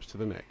stair steps to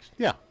the next.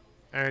 Yeah.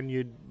 And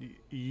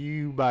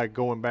you by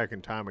going back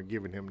in time and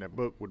giving him that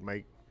book would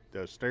make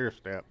the stair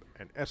step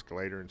an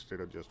escalator instead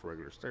of just a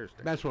regular stair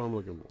step. That's what I'm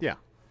looking for. Yeah.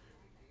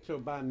 So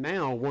by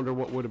now, wonder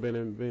what would have been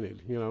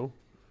invented.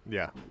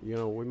 Yeah.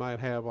 We might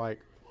have like,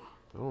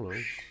 I don't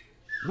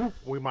know.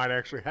 We might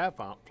actually have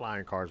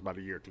flying cars by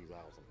the year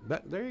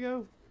 2000. There you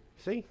go.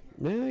 See,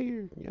 now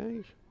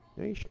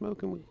you're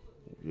smoking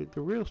with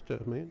the real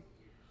stuff, man.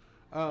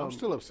 I'm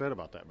still upset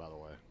about that, by the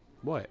way.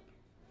 What?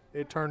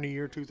 It turned the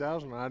year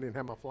 2000 and I didn't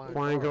have my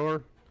Flying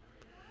car?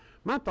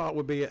 My thought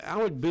would be I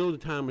would build a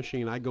time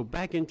machine. I'd go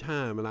back in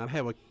time and I'd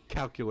have a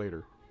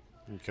calculator.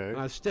 Okay. And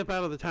I'd step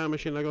out of the time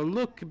machine and I go,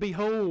 look,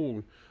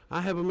 behold, I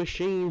have a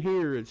machine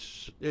here.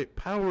 It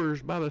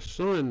powers by the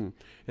sun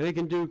and it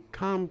can do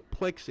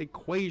complex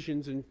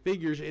equations and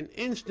figures in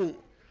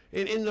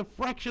the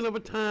fraction of a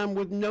time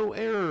with no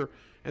error.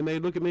 And they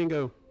look at me and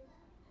go,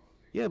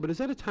 yeah, but is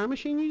that a time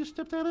machine you just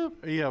stepped out of?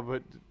 Yeah,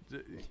 but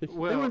They'd be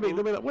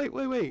like, wait.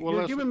 well, You're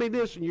let's- giving me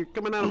this and you're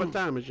coming out of a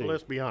time machine.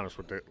 let's be honest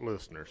with the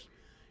listeners.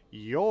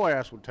 Your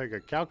ass would take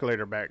a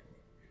calculator back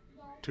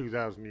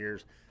 2,000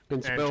 years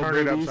and spell turn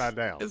it boobies. upside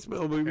down. And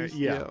spell boobies.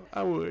 yeah. Yeah,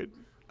 I would.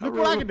 Look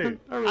what I can do.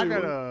 really I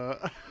got would.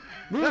 a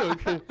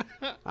Look,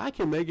 I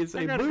can make it I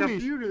say got a boobies.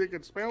 computer that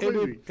can spell And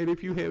boobies.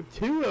 if you have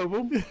two of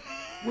them,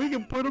 we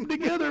can put them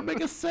together and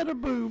make a set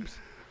of boobs.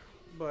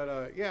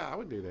 But yeah, I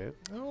would do that.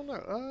 I don't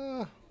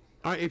know.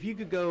 All right, if you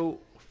could go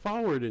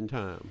forward in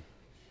time,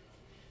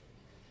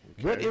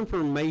 what Okay.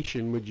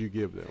 information would you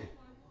give them?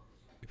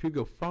 If you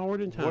go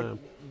forward in time,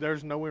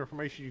 There's no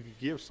information you could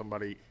give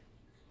somebody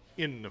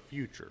in the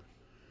future.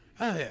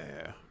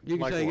 yeah. You can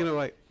Like say, what?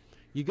 like,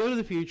 you go to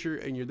the future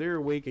and you're there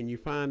a week and you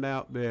find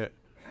out that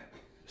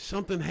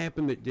something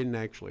happened that didn't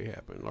actually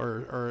happen,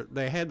 or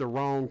they had the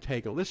wrong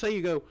take on. Let's say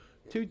you go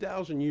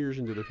 2,000 years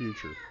into the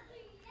future,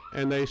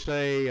 and they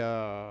say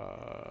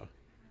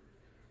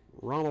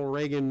Ronald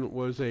Reagan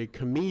was a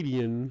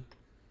comedian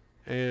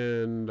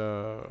and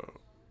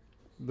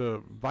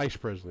the vice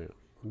president.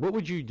 What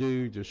would you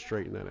do to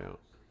straighten that out?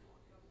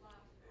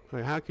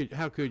 Like, how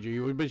could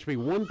you? It would just be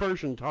one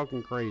person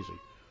talking crazy.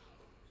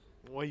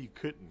 Well, you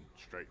couldn't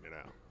straighten it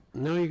out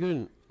No, you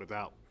couldn't.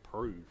 without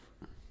proof.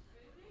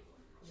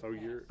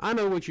 I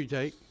know what you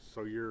take.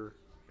 So you're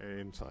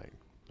insane.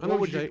 I know What what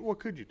would you take. What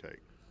could you take?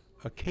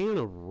 A can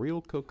of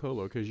real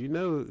Coca-Cola, because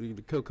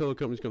the Coca-Cola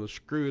company's going to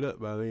screw it up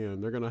by then.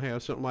 They're going to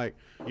have something like,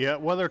 Yeah,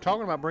 well, they're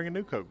talking about bringing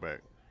New Coke back.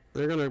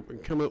 they're going to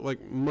come up like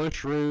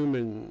mushroom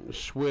and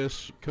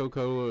Swiss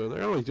Coca-Cola.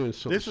 They're always doing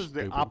something This is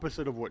the stupid.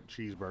 opposite of what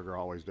Cheeseburger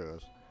always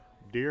does.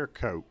 Dear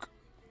Coke,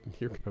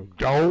 Here Coke.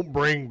 don't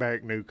bring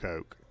back New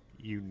Coke.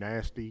 You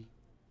nasty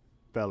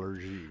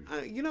fellers, you.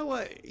 You know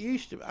what? Do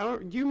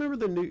you remember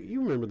the new? You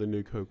remember the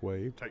new Coke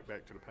wave? Take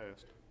back to the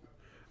past.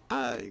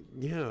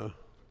 Yeah.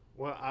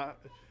 Well,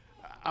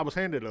 I was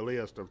handed a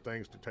list of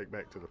things to take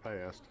back to the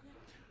past.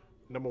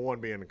 Number one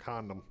being a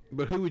condom.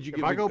 But who would you If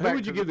give? I go Who back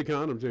would you to give the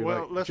condom to?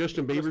 Well, Like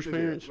Justin Bieber's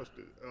parents.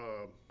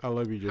 I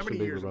love you, how Justin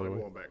many Bieber. years By am I the way,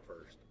 going back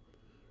first?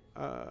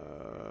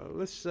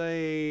 let's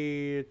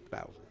say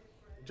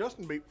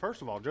 1,000.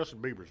 First of all, Justin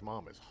Bieber's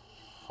mom is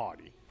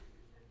haughty.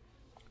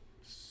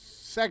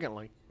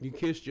 Secondly, You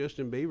kiss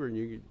Justin Bieber, and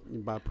you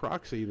by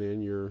proxy,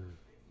 then you're.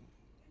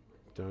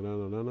 Da na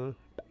na na na.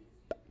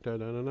 Da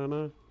na na na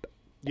na.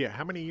 yeah,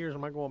 how many years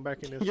am I going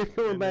back in this? You're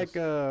going in back.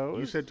 this?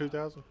 You said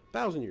 2,000?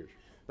 1,000 years.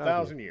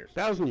 1,000 years.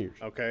 1,000 years.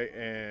 Okay,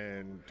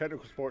 and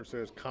Technical Sports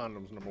says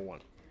condoms number one.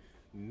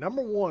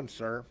 Number one,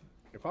 sir.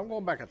 If I'm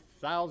going back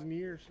 1,000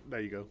 years, there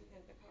you go.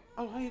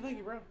 Oh, hey, thank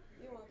you, bro.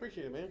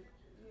 Appreciate it, man.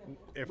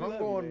 If We I'm love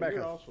you, going man. back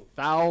You're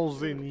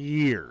 1,000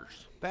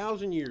 years,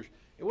 1,000 years.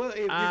 Well, if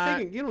you're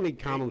thinking, you don't need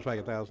condoms back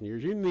 1,000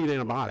 years. You need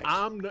antibiotics.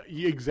 I'm not,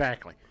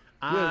 exactly.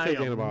 don't I take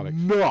am antibiotics.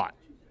 not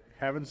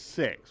having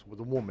sex with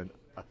a woman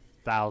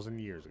 1,000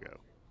 years ago.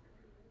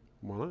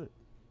 Why not?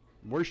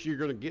 Worst you're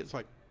gonna get is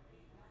like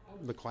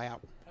the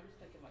clap.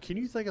 Can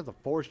you think of the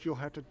forest you'll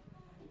have to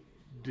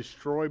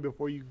destroy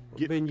before you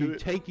get Then to you it?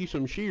 take you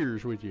some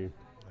shears with you.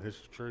 This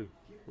is true.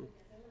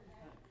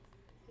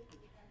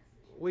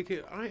 We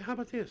could. How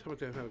about this? How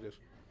about this?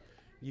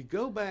 You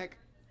go back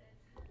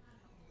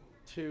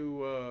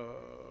to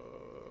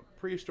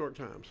prehistoric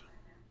times,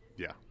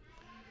 Yeah.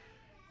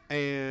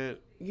 and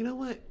you know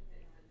what?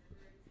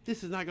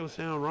 This is not going to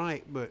sound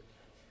right, but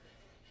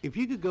if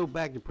you could go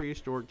back to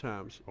prehistoric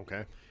times,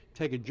 Okay.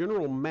 take a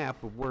general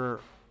map of where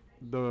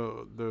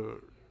the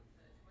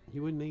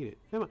you wouldn't need it.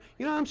 Come on.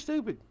 You know I'm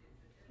stupid.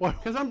 Well,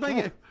 Because I'm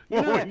thinking,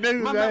 well, you know, we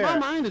knew my that.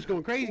 mind is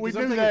going crazy. We 'cause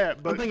I'm knew thinking,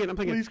 that, but I'm thinking,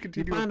 please you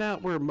continue. find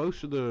out where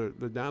most of the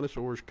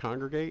dinosaurs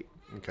congregate,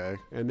 Okay.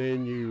 and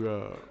then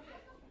you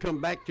come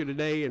back to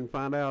today and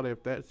find out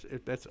if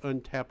that's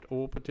untapped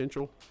oil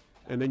potential,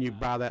 and then you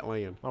buy that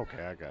land.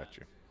 Okay, I got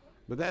you.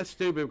 But that's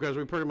stupid because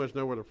we pretty much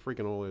know where the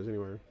freaking oil is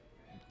anywhere.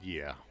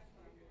 Yeah.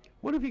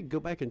 What if you could go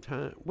back in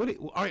time? All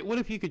right, what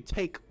if you could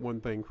take one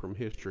thing from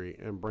history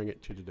and bring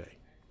it to today?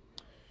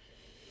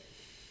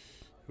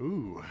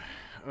 Ooh.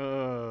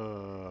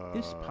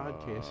 This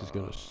podcast is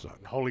gonna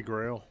suck. Holy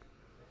Grail.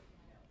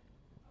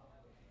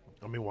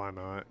 I mean, why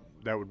not?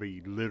 That would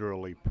be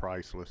literally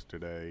priceless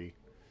today.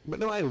 But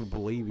nobody would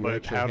believe you But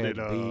actually how had did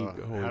the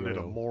Holy how did a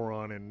Grail.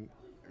 moron in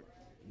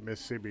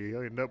Mississippi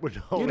end up with the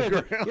You'd Holy have,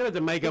 to, Grail? you'd have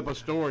to make up a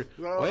story.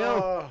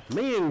 Well,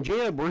 me and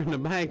Jeb were in the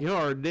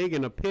backyard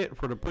digging a pit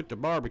to put the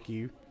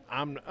barbecue.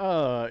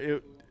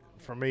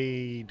 For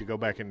me to go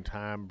back in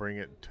time, bring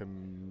it to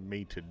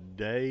me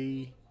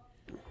today,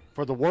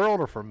 for the world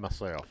or for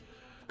myself?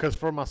 Because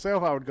for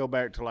myself, I would go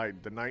back to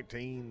like the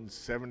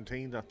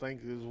 1917s. I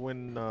think is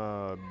when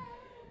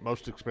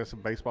most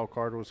expensive baseball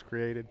card was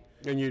created.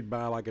 And you'd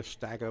buy like a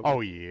stack of them.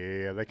 Oh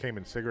yeah, they came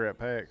in cigarette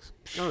packs.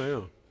 Oh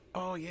yeah.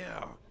 Oh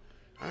yeah.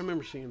 I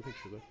remember seeing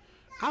pictures of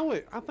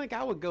that. I think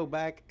I would go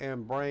back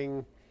and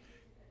bring,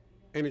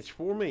 and it's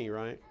for me,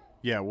 right?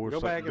 Yeah, Go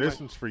back and this like-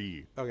 one's for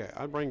you. Okay,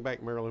 I'd bring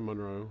back Marilyn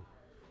Monroe.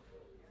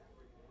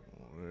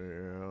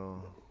 Yeah.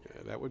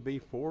 Yeah, that would be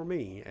for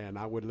me, and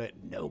I would let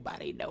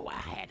nobody know I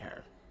had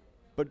her.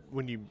 But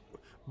would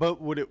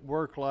it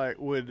work like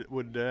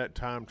would that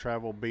time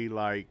travel be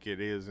like it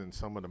is in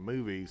some of the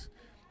movies?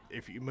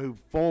 If you move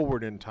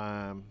forward in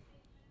time,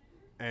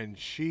 and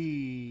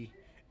she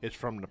is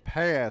from the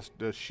past,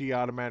 does she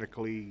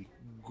automatically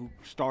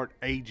start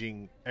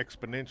aging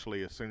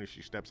exponentially as soon as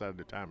she steps out of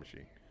the time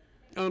machine?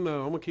 Oh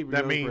no, I'm gonna keep her That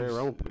young means forever.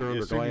 I'm gonna put her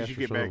under as soon glass as you or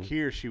get back something.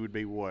 here, she would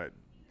be what,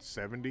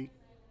 70?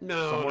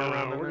 No, somewhere no,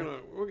 around in we're there?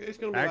 gonna. It's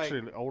gonna be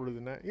Actually, like. older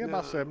than that. Yeah,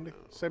 about 70,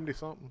 70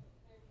 something,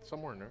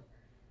 somewhere in there.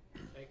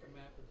 Take a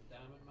map of the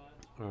diamond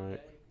mines All from right.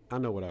 today, I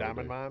know what I would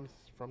Diamond do. mines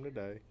from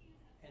today.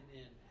 and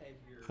then have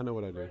your I know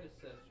what I do.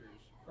 predecessors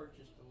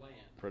purchase the land.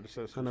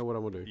 Predecessors. I know what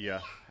I'm gonna do. Yeah,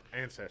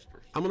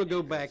 ancestors. I'm gonna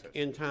go back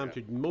in Ancestors, time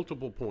yeah. to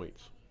multiple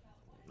points.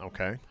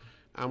 Okay.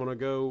 I'm gonna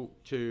go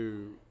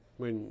to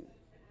when,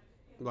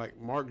 like,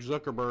 Mark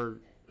Zuckerberg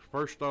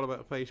first thought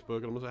about Facebook,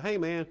 and I'm gonna say, "Hey,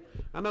 man,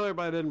 I know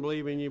everybody doesn't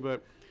believe in you,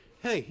 but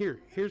hey,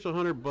 here's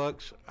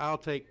 $100. I'll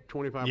take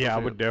 25%." Yeah, I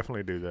would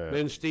definitely do that.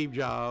 Then Steve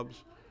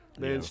Jobs,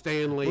 then Yeah.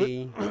 Stan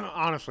Lee.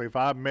 Honestly, if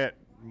I met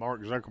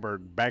Mark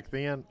Zuckerberg back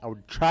then, I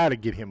would try to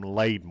get him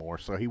laid more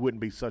so he wouldn't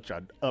be such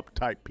an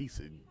uptight piece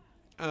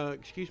of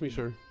Excuse me,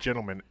 sir.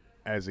 gentleman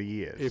as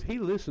he is. If he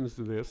listens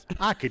to this,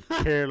 I could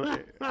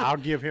care. I'll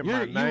give him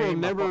my you name. will my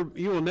never phone.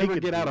 you will He never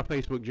could get out do of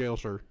Facebook jail,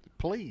 sir.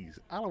 Please,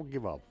 I don't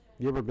give up.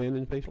 You ever been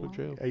in Facebook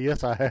jail?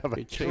 Yes, I have.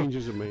 It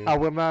changes a man. I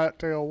will not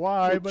tell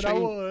why, It but I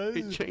chan- was.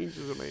 It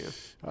changes a man.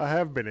 I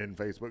have been in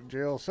Facebook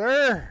jail,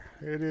 sir.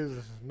 It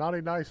is not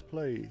a nice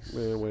place.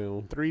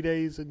 Well, 3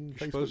 days in you're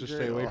Facebook supposed to jail.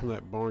 stay away from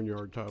that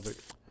barnyard topic.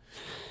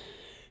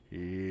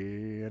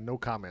 Yeah, no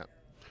comment.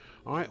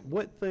 All right,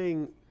 what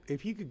thing,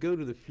 if you could go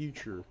to the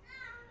future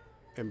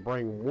and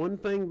bring one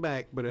thing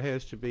back, but it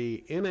has to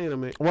be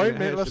inanimate. and Wait a it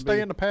minute. has Let's to stay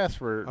be- in the past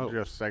for Oh.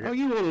 just a second. Oh,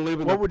 you want to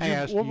live in What the would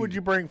past? you What would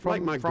you bring from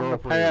like my the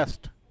girlfriend.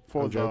 past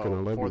for I'm joking, I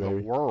love for you, the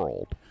baby.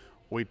 world?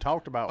 We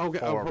talked about Okay,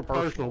 for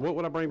personal. What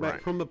would I bring back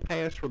Right. from the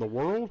past for the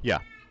world? Yeah.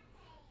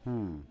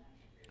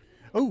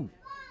 Oh,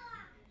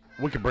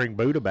 We could bring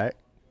Buddha back.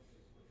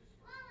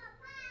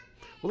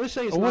 Well, let's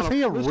say it's Oh, not was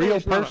he a let's say real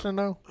it's not person,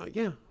 though?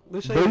 Yeah.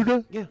 Let's say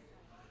Buddha? Yeah.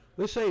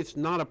 Let's say it's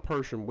not a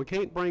person. We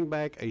can't bring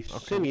back a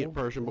sentient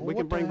person, but we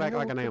What can bring the back hell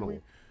like an can animal.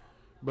 we-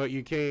 But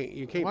you can't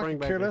Well, I bring could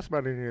back. care less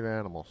about any of the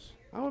animals.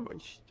 I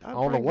I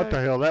don't know what the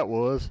hell that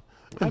was.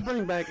 I'd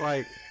bring back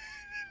like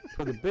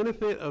for the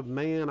benefit of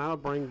man. I'll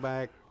bring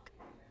back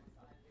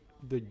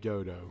the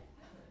dodo.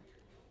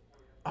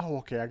 Oh,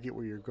 okay, I get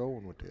where you're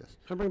going with this.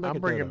 I'll bring back I'm a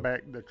bringing dodo.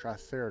 back the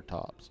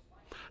Triceratops.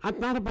 I'm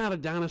not about a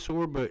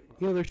dinosaur, but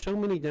there's so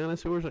many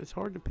dinosaurs. It's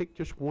hard to pick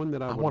just one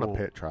that I I would want a want.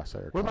 pet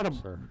Triceratops, What about a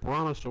sir.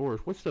 brontosaurus?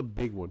 What's the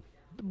big one?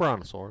 The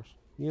Brontosaurus.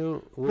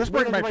 Let's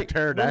bring back the We're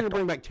pterodactyl. gonna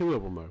bring back two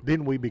of them though.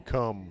 Then we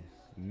become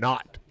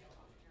not.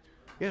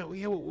 Yeah,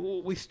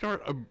 we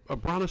start a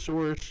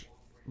brontosaurus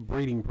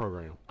breeding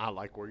program, I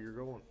like where you're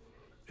going.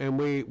 and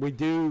we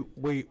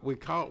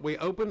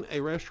open a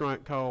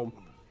restaurant called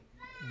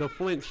the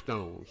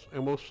Flintstones,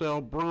 and we'll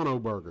sell Bronto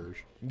burgers.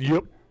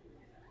 Yep.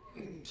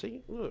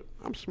 See, look,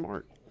 I'm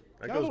smart.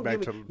 That Y'all goes don't back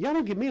give to me- y'all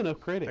don't give me enough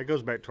credit. that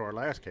goes back to our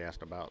last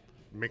cast about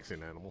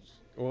mixing animals.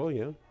 Well,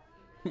 yeah.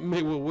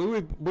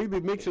 We'd be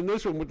mixing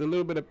this one with a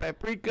little bit of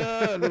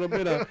paprika, a little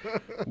bit of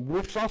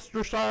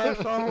Worcestershire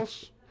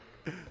sauce,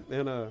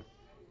 and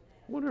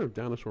wonder if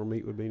dinosaur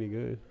meat would be any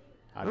good.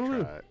 I'd I don't try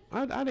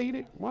know. it. I'd eat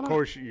it. Why Of not?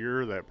 course,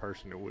 you're that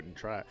person that wouldn't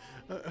try it.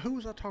 Who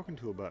was I talking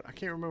to about it? I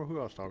can't remember who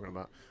I was talking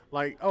about.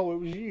 Like, oh, it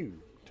was you,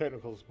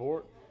 technical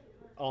support,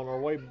 on our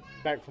way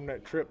back from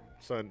that trip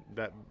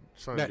that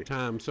Sunday. That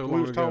time so we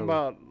long was talking ago.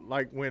 about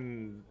like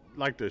when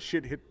like the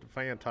shit hit the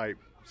fan type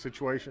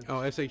situation. Oh,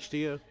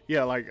 SHTF?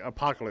 Yeah, like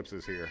apocalypse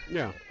is here.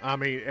 Yeah. I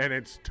mean, and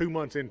it's 2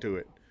 months into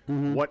it.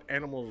 What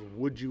animals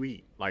would you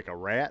eat? Like a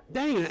rat?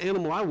 Dang, an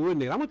animal I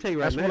wouldn't eat. I'm gonna tell you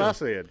right That's now. what I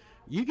said.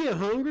 You get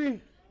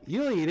hungry,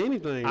 you'll eat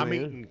anything. I'm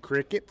man. eating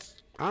crickets.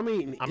 I'm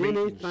eating I'm eating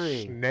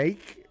anything.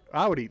 snake.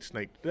 I would eat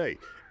snake today.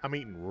 I'm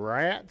eating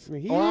rats.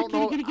 Here, Oh, I don't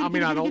know. kitty, I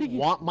mean, I don't kitty.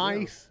 want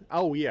mice.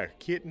 Oh yeah,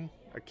 kitten,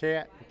 a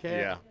cat. cat.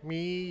 Yeah,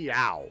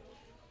 meow.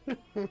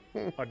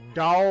 A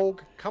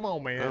dog. Come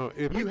on, man. Oh,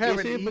 if you it's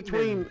haven't in eaten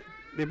between,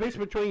 if it's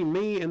between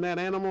me and that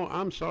animal,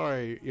 I'm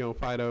sorry,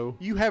 Fido.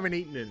 You haven't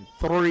eaten in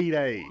 3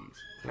 days,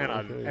 and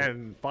Okay.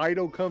 and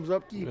Fido comes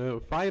up to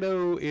you.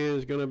 Fido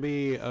is gonna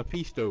be a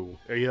feasto.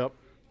 Yep.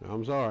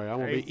 I'm sorry, I'm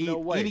gonna Ain't be no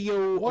way.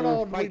 idio What on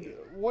all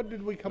what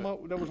did we come up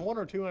with? There was 1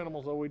 or 2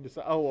 animals that we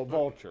decided. Oh, a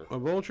vulture, a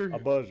vulture. a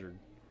buzzard.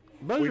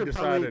 Buzzard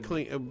decided-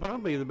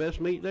 probably the best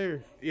meat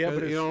there. Yeah,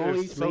 but you know,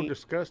 it's so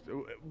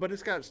disgusting. But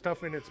it's got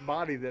stuff in its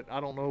body that I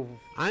don't know.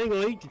 I ain't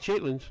gonna eat the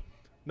chitlins.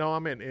 No, I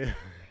mean,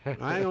 I ain't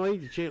gonna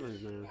eat the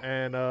chitlins now.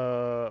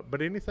 and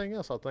but anything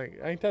else, I think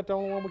ain't that the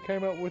only one we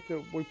came up with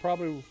that we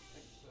probably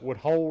would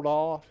hold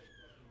off,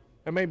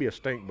 and maybe a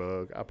stink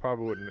bug. I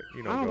probably wouldn't,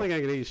 I don't go. think I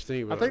could eat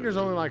stink. I think there's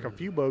only like a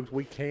few bugs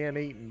we can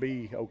eat and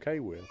be okay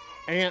with.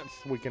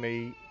 Ants we can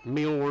eat.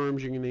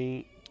 mealworms you can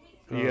eat.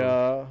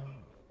 Yeah,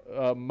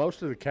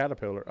 most of the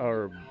caterpillar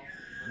or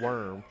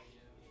worm.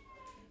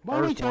 Why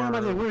are we talking about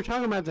earthworm. We were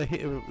talking about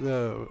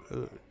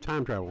the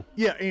time travel.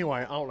 Yeah. Anyway,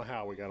 I don't know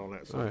how we got on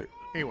that subject.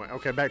 Anyway,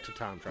 okay, back to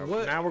time travel.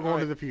 What- Now we're going all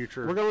to right, the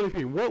future We're going to the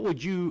future. What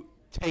would you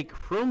take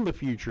from the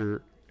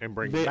future and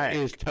bring that back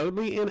is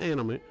totally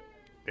inanimate,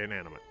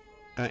 inanimate.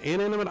 an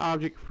inanimate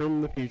object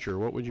from the future?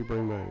 What would you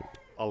bring back?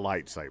 A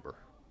lightsaber,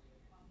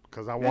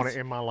 because I want it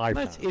in my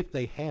lifetime. That's if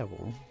they have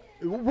them,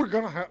 We're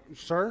gonna have,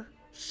 sir,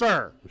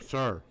 sir.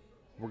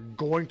 we're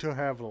going to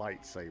have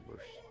lightsabers.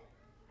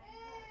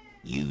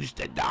 Use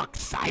the dark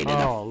side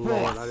Oh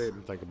Lord, I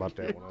didn't think about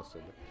that when I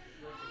said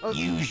that.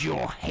 Use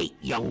your hate,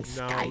 young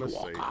No, let's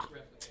see.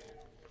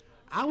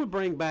 I would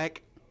bring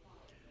back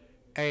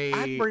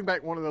I'd bring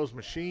back one of those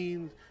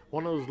machines,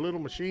 one of those little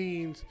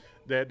machines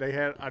that they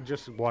had. I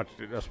just watched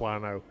it. That's why I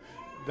know.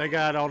 They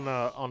got on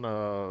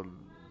the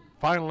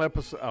final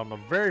episode, on the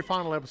very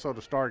final episode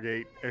of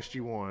Stargate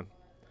SG-1.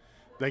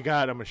 They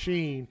got a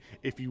machine.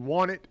 If you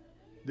want it,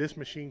 this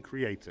machine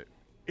creates it.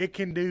 It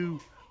can do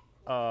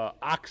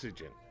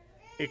oxygen.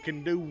 It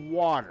can do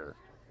water.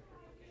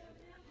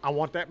 I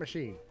want that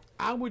machine.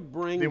 I would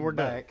bring Then we're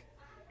done. back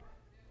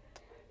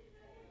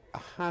a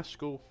high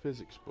school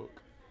physics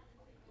book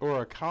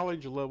or a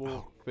college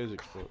level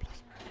physics book.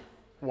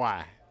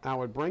 Why? I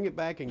would bring it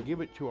back and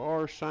give it to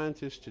our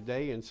scientists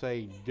today and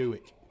say, do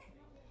it.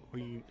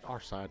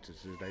 Our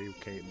scientists today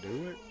can't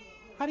do it.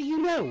 How do you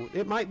know?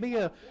 It might be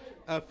a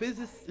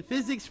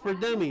physics for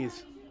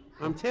dummies.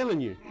 I'm telling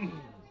you.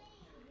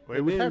 Well,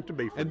 it would have to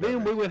be. For And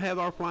then we would have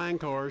our flying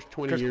cars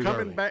 20 because years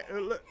coming early. back,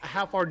 look,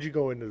 how far did you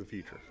go into the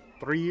future?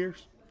 3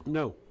 years?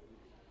 No,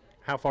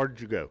 How far did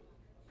you go?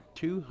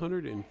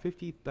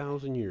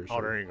 250,000 years. Oh,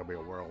 sir. there ain't gonna be a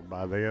world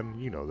by then.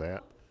 You know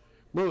that.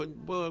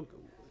 Well,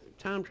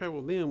 time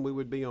travel then we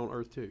would be on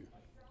Earth 2.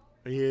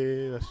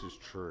 Yeah, this is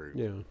true.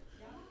 Yeah.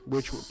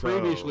 Which So-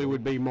 previously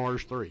would be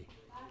Mars 3.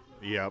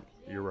 Yep,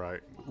 you're right.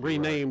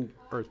 Renamed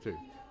Earth 2.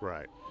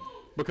 Right.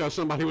 Because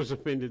somebody was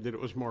offended that it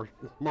was Mars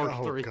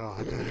Oh 3.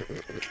 God.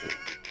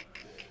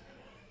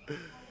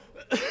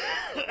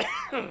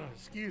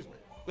 Excuse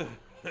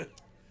me.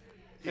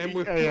 And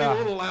we Yeah.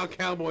 won't allow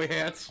cowboy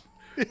hats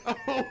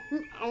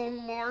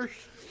on Mars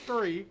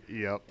 3.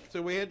 Yep.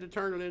 So we had to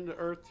turn it into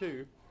Earth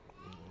 2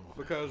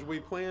 because we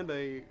planned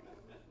a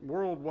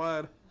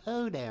worldwide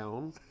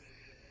hoedown,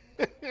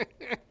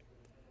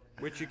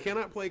 which you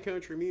cannot play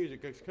country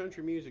music because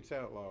country music's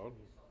outlawed.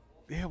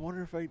 Yeah, I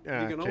wonder if You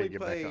can only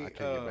play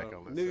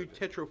new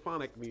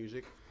tetraphonic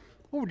music.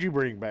 What would you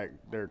bring back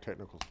their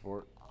technical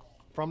support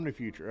from the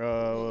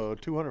future?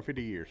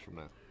 250 years from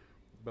now.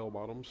 Bell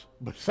bottoms.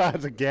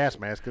 Besides a gas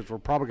mask, because we're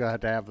probably going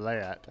to have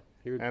that.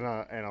 He would- And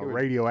a would-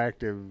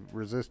 radioactive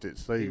resistant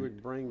He seed.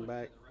 would bring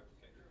back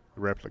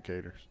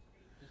Replicators.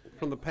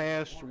 from the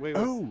past.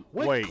 Oh,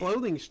 what wait.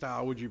 clothing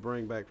style would you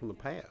bring back from the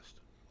past?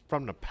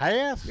 From the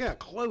past? Yeah,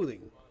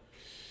 clothing.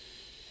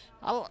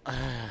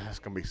 That's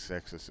going to be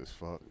sexist as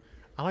fuck.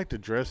 I like the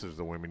dresses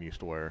the women used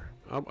to wear.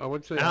 I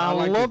would say I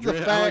like love to the I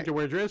like fact- to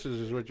wear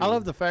dresses. Is what you I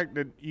love the fact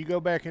that you go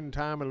back in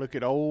time and look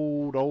at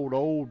old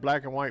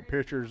black and white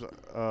pictures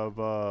of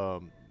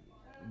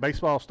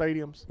baseball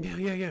stadiums,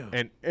 Yeah.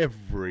 and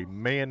every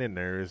man in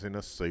there is in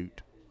a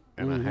suit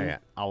and a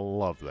hat. I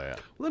love that.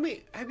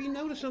 Have you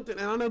noticed something?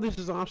 And I know this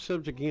is off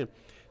subject again.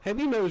 Have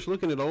you noticed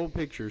looking at old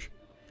pictures,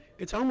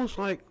 it's almost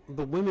like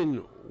the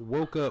women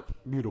woke up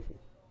beautiful.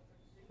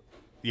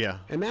 Yeah.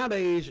 And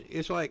nowadays,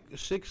 it's like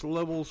 6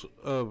 levels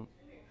of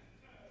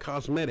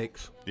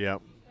cosmetics.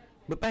 Yep.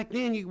 But back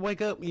then, you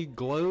wake up, you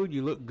glowed,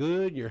 you looked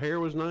good, your hair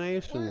was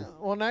nice. And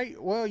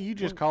Well, you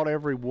just called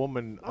every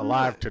woman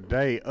alive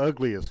today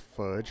ugly as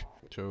fudge.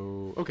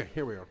 so, okay,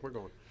 here we are. We're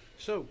going.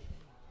 So,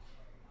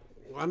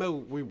 I know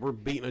we're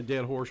beating a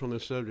dead horse on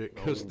this subject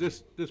because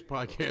this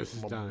podcast is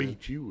I'm gonna dying.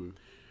 beat you.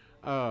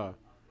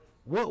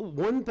 What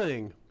one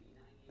thing,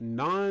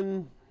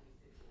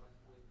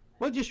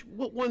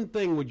 what one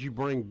thing would you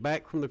bring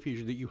back from the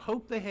future that you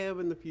hope they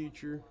have in the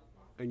future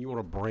and you want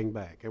to bring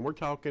back? And we're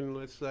talking,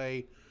 let's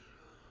say,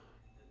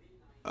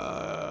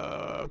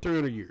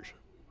 300 years.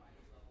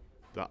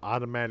 The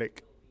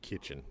automatic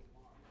kitchen.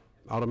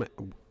 Automatic.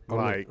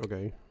 Like-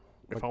 Okay.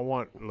 If I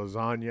want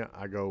lasagna,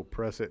 I go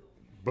press it.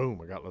 Boom,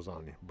 I got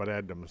lasagna. But I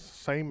had the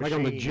same Like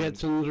machine. on the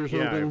Jetsons or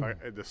Yeah, something? if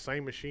I had the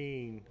same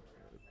machine,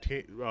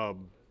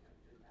 an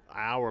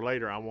hour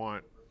later, I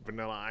want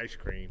vanilla ice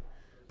cream.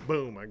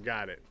 Boom, I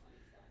got it.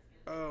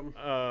 And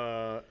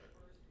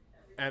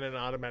an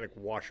automatic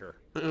washer.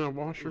 And a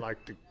washer. Like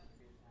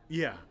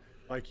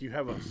like you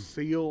have a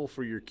seal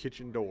for your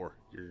kitchen door.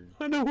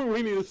 I know what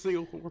we need a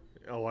seal for.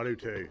 Oh, I do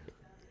too.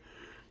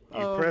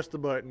 You press the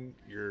button,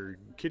 your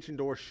kitchen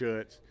door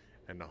shuts,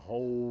 and the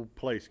whole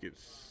place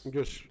gets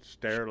Just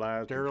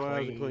sterilized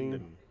sterilized and clean.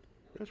 and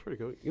That's pretty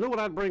cool. You know what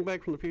I'd bring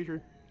back from the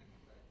future?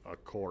 a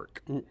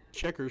cork.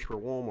 Checkers for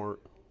Walmart.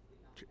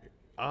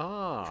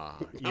 Ah,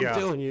 I'm yeah.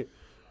 telling you.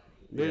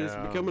 It's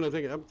Yeah. becoming a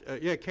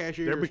thing.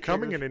 Cashiers. They're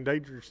becoming checkers. an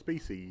endangered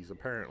species,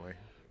 apparently.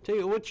 Tell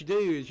you what you do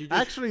is you just.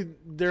 Actually,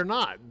 they're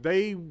not.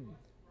 They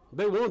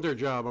want their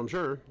job, I'm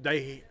sure.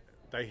 they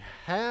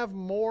have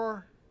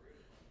more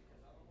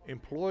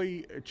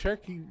employee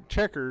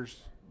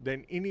checkers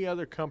than any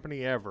other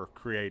company ever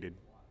created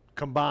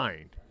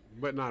combined.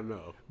 But not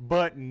enough.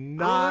 But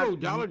not. Oh,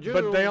 Dollar but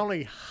General. they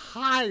only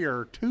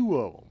hire 2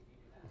 of them.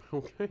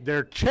 Okay.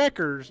 Their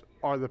checkers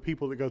are the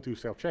people that go through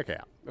self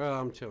checkout.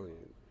 I'm telling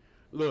you.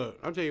 Look,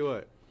 I'll tell you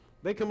what.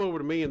 They come over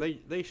to me and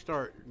they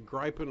start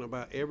griping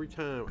about every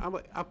time.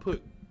 I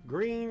put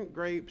green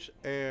grapes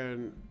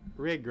and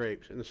red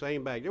grapes in the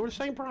same bag. They were the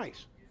same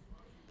price.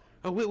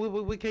 Oh,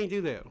 we can't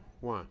do that.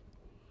 Why?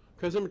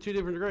 Because them are 2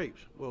 different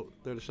grapes. Well,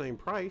 they're the same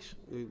price.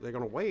 They're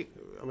going to weigh.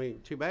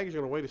 2 bags are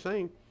going to weigh the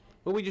same.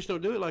 But we just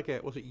don't do it like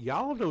that. Well, see,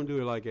 y'all don't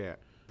do it like that.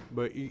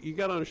 But you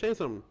got to understand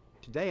something.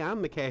 Today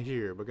I'm the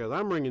cashier because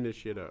I'm bringing this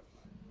shit up.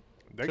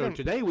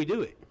 Today we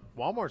do it.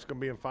 Walmart's going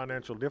to be in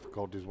financial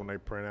difficulties when they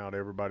print out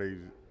every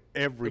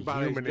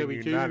Everybody's human in the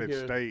W-2, United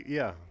yeah. States.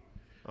 Yeah.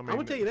 I'm going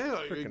to tell you now,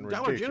 freaking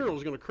Dollar ridiculous. General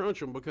is going to crunch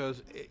them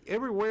because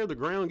everywhere the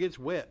ground gets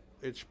wet,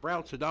 it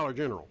sprouts a Dollar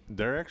General.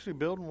 They're actually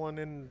building one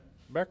in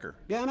Becker.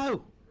 Yeah, I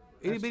know.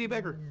 Itty bitty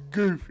Becker.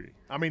 Goofy.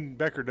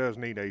 Becker does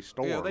need a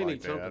store Yeah, they like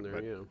need that, something there,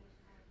 but,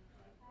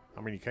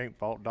 yeah. you can't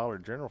fault Dollar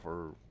General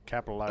for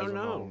capitalizing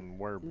no. on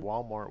where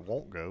Walmart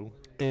won't go.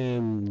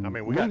 And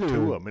we got 2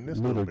 of them in this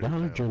little bit of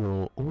Dollar town.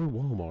 General or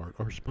Walmart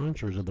are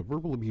sponsors of the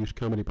Verbal Abuse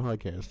Comedy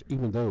Podcast,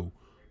 even though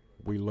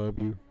we love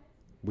you,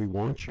 we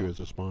want you as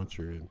a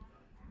sponsor, and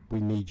we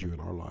need you in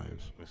our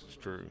lives. This is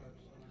true.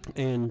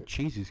 And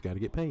Cheesy's got to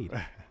get paid.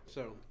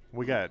 So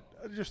We got,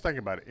 just think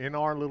about it. In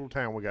our little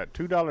town, we got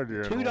 $2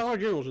 Generals. $2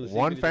 Generals in the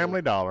One city.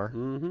 Family Dollar.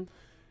 Mm-hmm.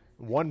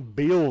 One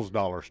Bill's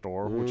Dollar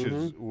Store, which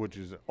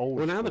is old.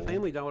 Well, now the school.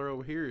 Family Dollar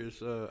over here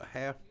is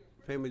half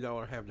Family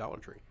Dollar, half Dollar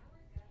Tree.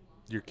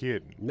 You're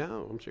kidding.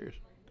 No, I'm serious.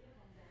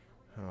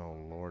 Oh,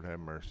 Lord have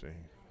mercy.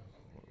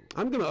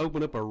 I'm going to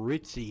open up a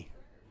ritzy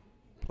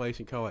place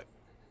and call it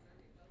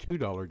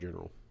 $2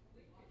 General.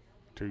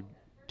 $2.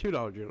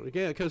 $2 General.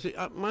 Yeah, because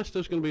my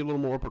stuff's going to be a little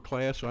more upper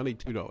class, so I need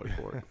 $2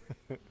 for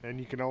it. And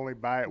you can only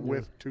buy it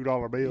with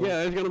 $2 bills.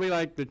 Yeah, it's going to be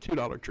like the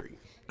 $2 tree.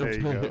 There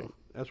you go.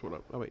 That's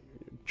what I mean.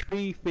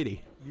 Tree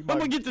Fitty. You I'm might-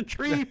 going to get the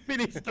Tree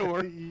Fitty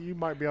store. You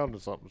might be onto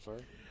something, sir.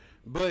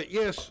 But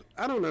yes,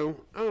 I don't know.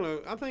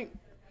 I think.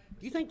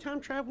 Do you think time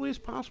travel is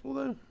possible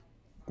though?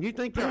 Do you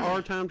think there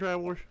are time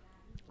travelers?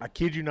 I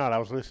kid you not. I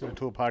was listening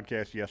to a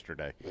podcast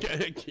yesterday.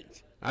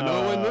 I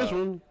know it wasn't this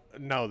one.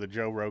 No, the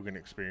Joe Rogan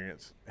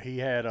Experience. He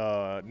had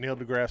Neil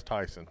deGrasse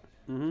Tyson.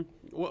 Well,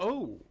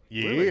 oh,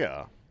 Yeah, really?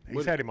 he's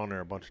What- had him on there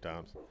a bunch of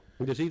times.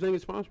 Does he think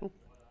it's possible?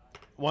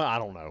 Well, I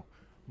don't know,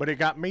 but it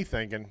got me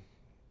thinking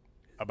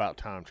about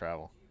time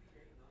travel.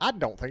 I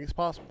don't think it's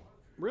possible.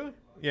 Really?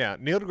 Yeah,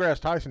 Neil deGrasse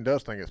Tyson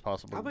does think it's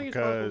possible I think it's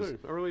because possible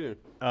too. I really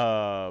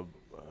do.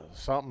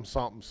 something,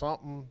 something,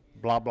 something,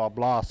 blah blah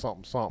blah,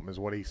 something, something is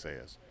what he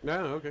says.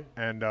 No, okay.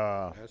 And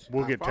I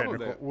we'll get followed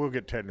technical. that. We'll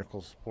get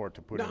technical support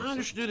to put No, in. I some-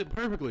 understood it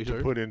perfectly,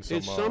 sir. put in some,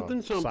 it's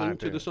something to the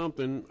scientific-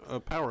 something,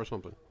 power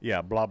something.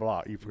 Yeah, blah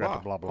blah. You forgot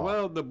the blah blah.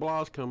 Well, the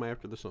blahs come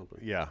after the something.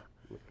 Yeah,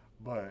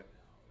 but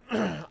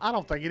I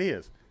don't think it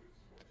is.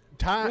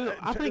 Time. Well,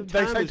 I think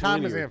they time say is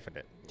time is linear.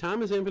 infinite,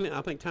 Time is infinite.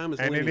 I think time is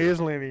and linear. it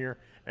is linear,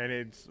 and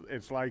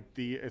it's like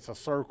it's a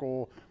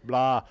circle.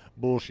 Blah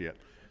bullshit.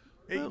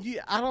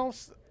 Yeah, I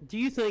don't. Do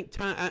you think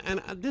time?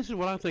 And this is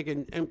what I'm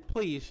thinking. And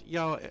please,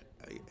 y'all,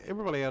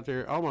 everybody out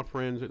there, all my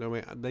friends that know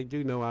me, they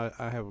do know I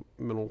have a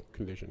mental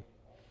condition.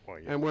 Well,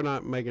 yeah. And we're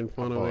not making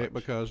fun of it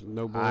bunch. because I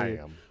nobody.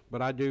 am.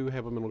 But I do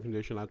have a mental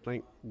condition. I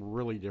think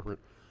really different.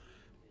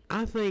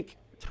 I think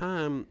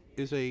time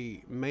is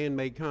a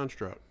man-made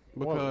construct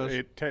Well, because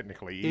it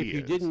technically if is.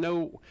 you didn't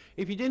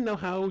know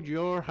how old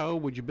you are, how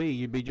old would you be?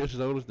 You'd be just as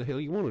old as the hell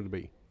you wanted to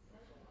be.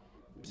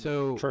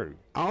 So True.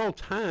 all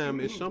time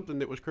is something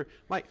that was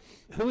like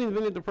who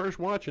invented the first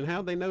watch and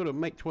how'd they know to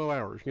make 12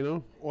 hours? You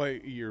know. Well,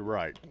 you're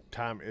right.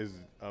 Time is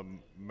a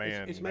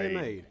man-made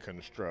man-made.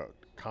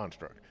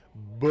 construct,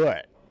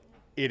 but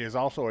it is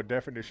also a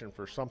definition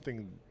for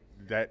something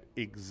that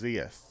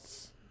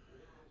exists.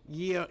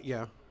 Yeah,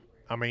 yeah.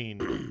 I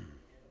mean,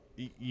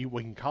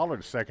 we can call it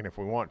a second if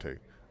we want to,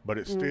 but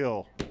it's Mm.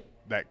 still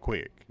that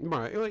quick.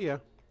 Right. Well, yeah.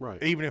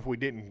 Right. Even if we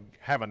didn't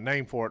have a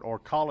name for it or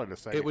call it a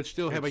second, It would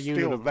still have a it's unit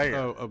still of, there.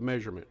 of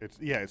measurement. It's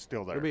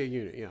still there. It'd be a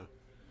unit. Yeah.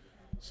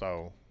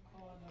 So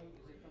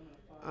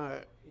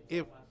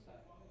If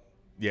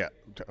yeah.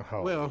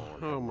 Oh, well,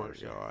 Lord oh have my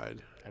mercy.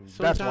 God. And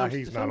that's why Sometimes-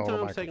 he's not on the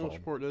Sometimes technical microphone.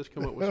 support does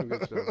come up with some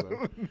good stuff,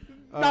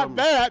 though. Not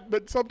that,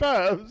 but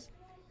sometimes.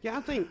 Yeah,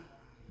 I think.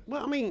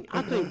 Well, I mean,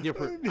 I think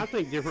different. I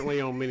think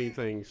differently on many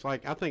things.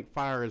 Like I think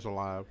fire is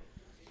alive.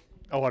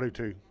 Oh, I do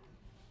too.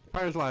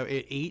 Fire is alive.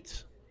 It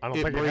eats. I don't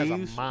it think breathes. it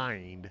has a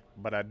mind,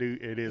 but I do.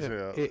 It is It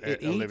a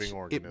eats, living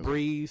organism. It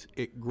breathes.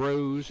 It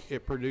grows.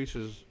 It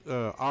produces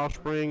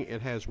offspring.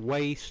 It has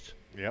waste.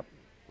 Yep.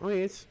 I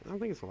mean, I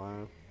think it's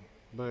alive.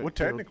 But Well,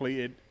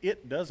 technically,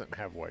 it doesn't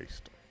have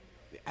waste.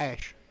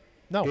 ash.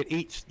 No, It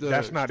eats the.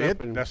 that's not stuff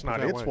it. and That's not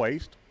puts that its away.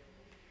 waste.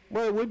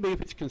 Well, it would be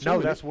if it's consuming.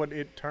 No, that's it. what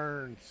it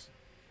turns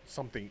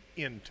something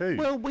into.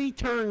 Well, we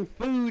turn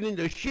food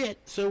into shit,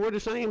 so we're the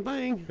same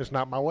thing. It's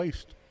not my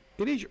waste.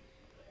 It is your.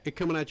 It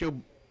coming out your.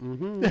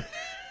 Mm-hmm.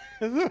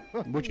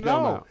 What you talking No,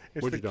 about?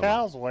 it's What the you talking about?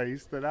 cow's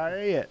waste that I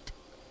ate.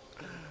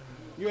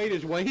 You ate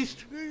his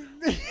waist?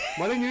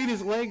 Why didn't you eat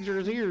his legs or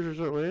his ears or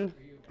something, man?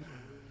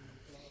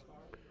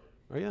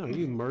 Oh yeah, are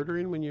you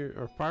murdering when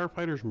are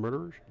firefighters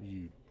murderers?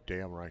 You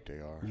damn right they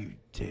are. You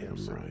damn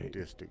right.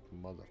 Sadistic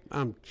mother.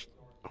 I'm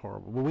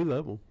horrible. Well, we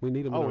love them. We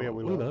need them. Oh yeah,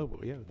 we love them.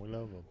 them. Yeah. We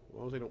love them. As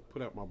long as they don't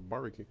put out my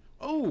barbecue.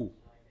 Oh,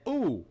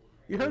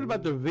 you heard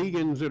about the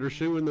vegans that are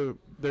suing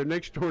their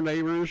next door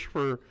neighbors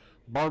for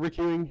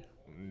barbecuing?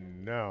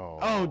 No.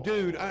 Oh,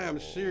 dude, I am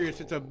serious.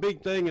 It's a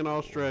big thing in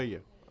Australia.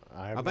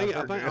 I think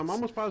heard I'm this.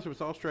 almost positive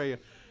it's Australia.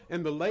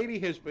 And the lady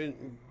has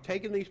been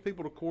taking these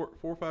people to court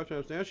 4 or 5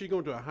 times. Now she's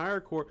going to a higher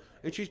court,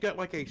 and she's got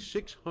like a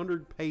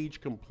 600-page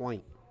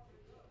complaint.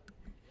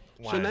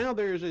 So Why? now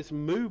there's this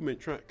movement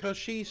because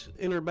she's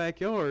in her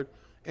backyard,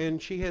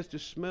 and she has to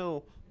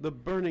smell the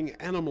burning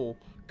animal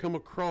come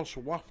across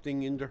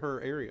wafting into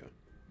her area.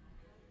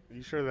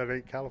 You sure that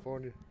ain't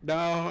California?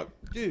 No,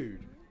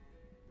 dude,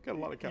 got a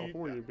lot of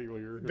Californian people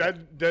here.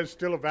 That's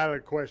still a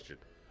valid question.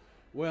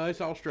 Well,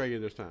 it's Australia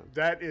this time.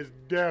 That is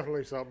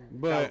definitely something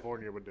But-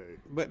 California would do.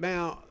 But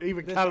now,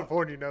 Even this-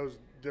 California knows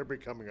they're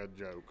becoming a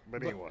joke.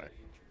 But anyway,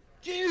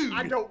 dude,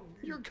 I don't.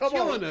 You're come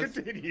killing on, us.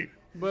 continue.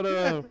 But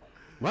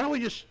why don't we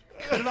just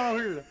cut it all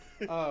here?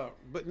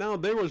 But now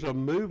there was a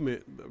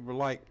movement where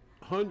like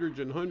hundreds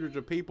and hundreds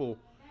of people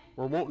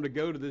were wanting to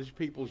go to these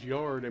people's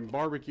yard and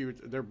barbecue.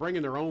 They're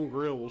bringing their own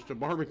grills to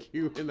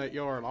barbecue in that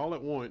yard all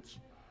at once.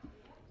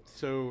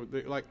 So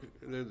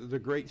the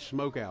great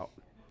smoke out.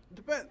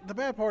 The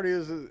bad part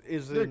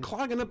is They're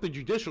clogging up the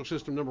judicial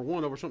system, number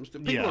one, over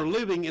something. People Yeah. are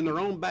living in their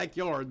own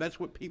backyard. That's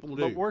what people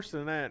do. but worse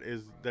than that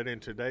is that in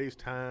today's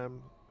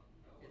time,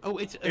 Oh,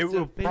 it's it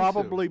will offensive.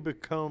 probably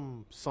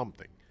become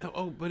something.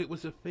 Oh, but it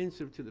was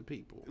offensive to the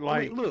people. I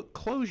Like- mean, look,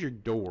 close your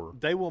door.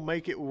 They will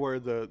make it where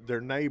their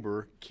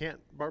neighbor can't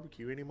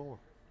barbecue anymore,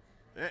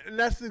 and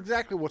that's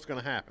exactly what's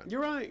going to happen.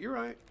 You're right. You're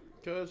right.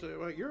 Because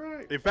you're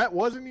right. If that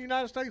was in the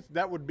United States,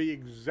 that would be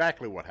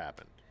exactly what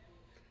happened.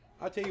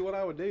 I'll tell you what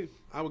I would do.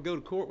 I would go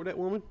to court with that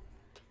woman.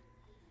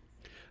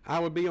 I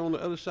would be on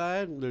the other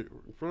side, in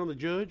front of the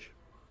judge.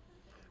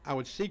 I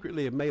would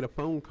secretly have made a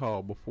phone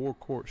call before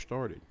court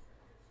started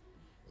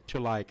to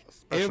like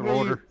Special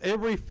order.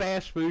 every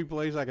fast food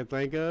place I could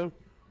think of.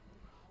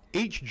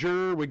 Each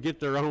juror would get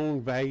their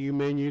own value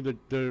menu.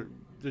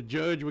 The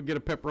judge would get a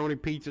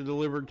pepperoni pizza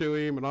delivered to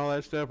him and all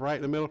that stuff right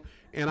in the middle.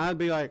 And I'd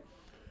be like,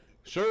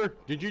 "Sir,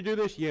 did you do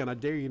this?" "Yeah, and I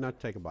dare you not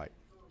to take a bite.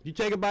 You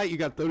take a bite, you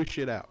got to throw the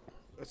shit out."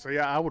 So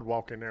yeah, I would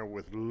walk in there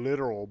with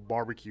literal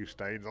barbecue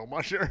stains on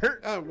my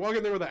shirt. Walk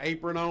in there with an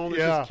apron on that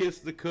Yeah. just kiss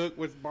the cook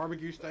with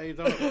barbecue stains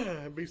on it.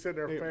 I'd be sitting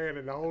there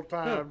fanning the whole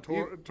time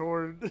you-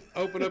 toward.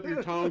 Open up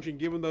your tongues and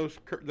give them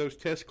those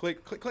test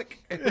click, click,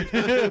 click, every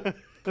time.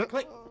 Click,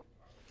 click.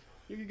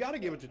 You got to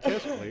give it the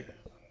test click.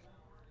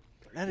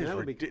 That Yeah, is that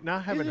would be- ridiculous. I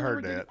haven't Isn't it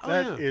heard that. ridiculous?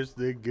 Oh, That yeah. is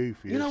the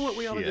goofiest. You know what?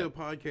 We ought to do a shit.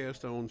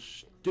 podcast on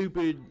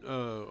stupid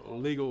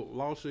legal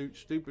lawsuits,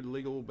 stupid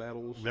legal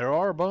battles. There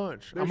are a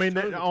bunch. I There's mean,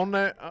 tons. on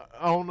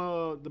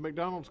the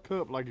McDonald's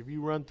cup, like if you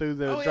run through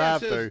the Oh, yeah, it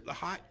drive-through, says the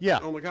hot Yeah.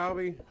 on the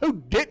coffee. who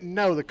didn't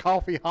know the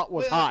coffee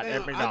was hot Well, at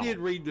now, McDonald's? I did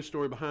read the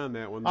story behind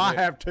that one. I but-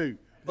 have too.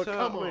 But so,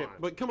 come man, on.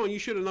 But come on, you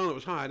should have known it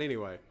was hot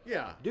anyway.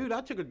 Yeah. Dude,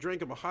 I took a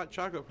drink of a hot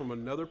chocolate from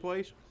another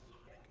place,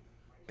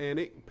 and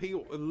it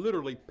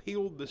literally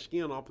peeled the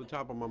skin off the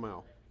top of my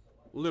mouth.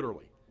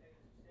 Literally.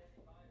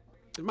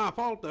 It's my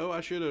fault though. I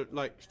should have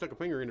like stuck a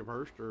finger in it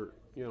first, or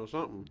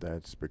something.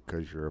 That's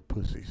because you're a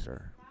pussy,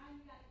 sir.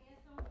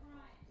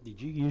 Did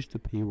you use the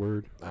P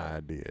word I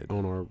did.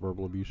 on our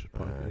verbal abuse I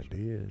podcast?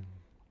 did.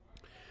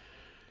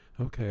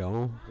 Okay,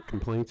 all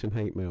complaints and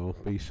hate mail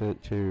be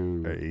sent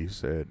to He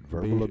said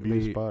verbal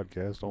abuse be-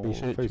 podcast on be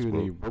sent to the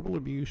Facebook. verbal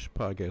abuse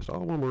podcast,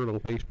 all one word on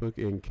Facebook,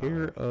 in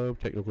care of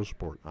technical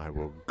support. I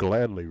will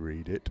gladly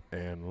read it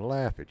and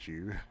laugh at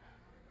you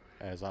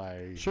as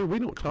I. Sir, we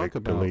don't talk Click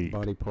about delete.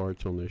 body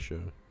parts on this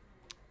show,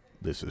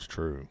 This is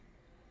true.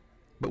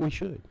 but we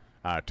should.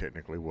 I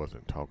technically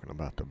wasn't talking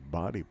about the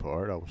body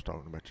part. I was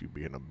talking about you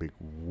being a big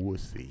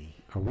wussy.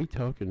 Are we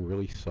talking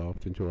really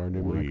soft into our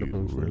new We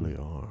microphones? now? really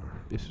are.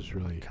 This is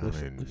really. Kind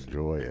of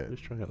enjoy it.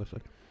 Let's try it. Let's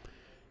like.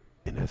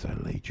 And as I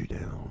laid you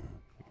down,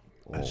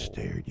 I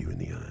stared you in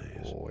the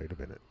eyes. Oh, wait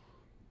a minute.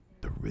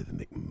 The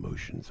rhythmic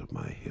motions of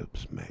my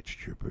hips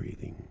matched your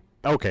breathing.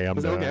 Okay, I'm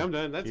done. Okay, I'm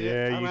done. That's it.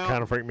 Yeah, I'm you out.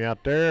 kind of freaked me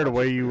out there. The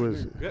way you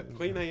was. Yep,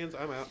 clean hands.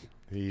 I'm out.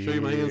 Yeah, Show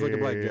you my hands like a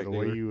blackjack The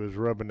way dealer. you was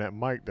rubbing that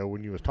mic though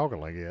when you was talking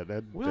like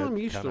that. Well, that I'm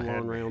used to kinda had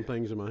long, me. round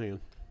things in my hand.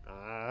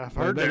 I've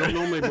Well, heard they that. don't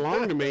normally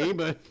belong to me,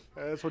 but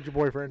That's what your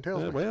boyfriend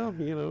tells me.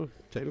 well,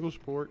 technical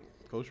support,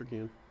 closer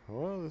kin.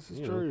 Well, this is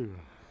you know.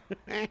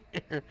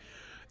 true.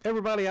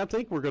 Everybody, I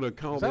think we're going to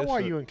call Is that this. why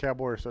you and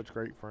Cowboy are such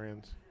great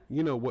friends?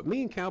 What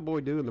me and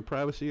Cowboy do in the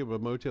privacy of a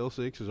Motel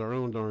 6 is our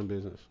own darn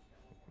business.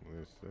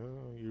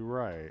 You're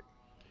right.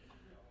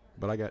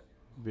 But I got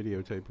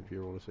videotape if you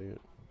ever want to see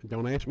it.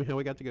 Don't ask me how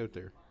we got to go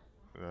there.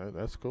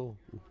 That's cool.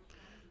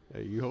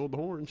 Hey, you hold the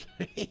horns.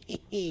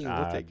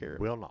 We'll take care of it.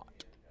 Will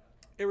not.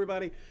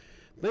 Everybody,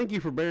 thank you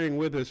for bearing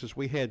with us as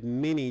we had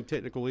many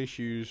technical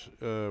issues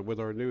with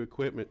our new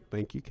equipment.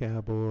 Thank you,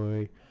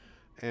 Cowboy.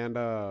 And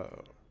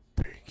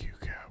Thank you,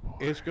 Cowboy.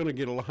 it's going to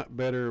get a lot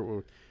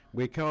better.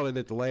 We caught it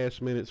at the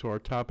last minute, so our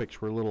topics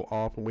were a little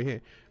off.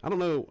 And I don't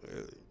know,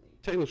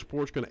 Technical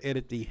Support's going to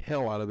edit the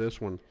hell out of this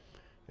one.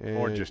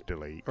 Or And- just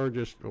delete.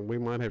 we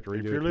might have to redo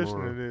If it you're listening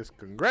tomorrow. to this,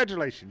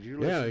 congratulations. You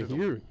Yeah, listened to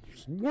the- you're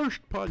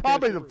worst podcast.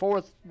 probably the ever.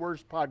 fourth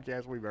worst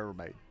podcast we've ever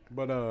made.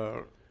 But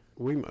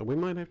we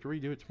might have to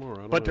redo it tomorrow.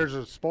 I don't But know. there's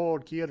a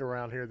spoiled kid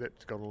around here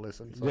that's going to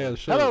listen. So. Yeah,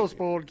 so- Hello,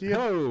 spoiled kid.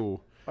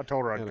 Hello. I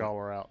told her I'd Hello. call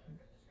her out.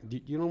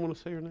 You don't want to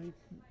say her name?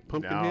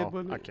 Pumpkinhead, No,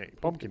 wasn't it? I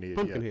can't. Pumpkinhead, yeah.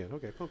 Pumpkinhead.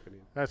 Okay,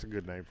 Pumpkinhead. That's a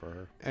good name for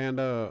her. And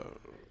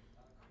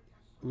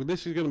well,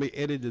 this is going to be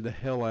edited the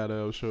hell out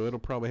of, so it'll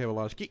probably have a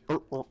lot of ski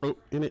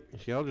in it.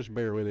 So y'all just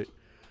bear with it,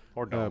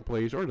 Or don't.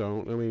 please, or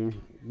don't. I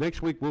mean,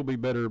 next week will be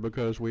better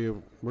because we're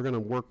going to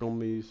work on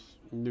these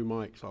new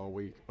mics all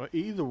week. Well,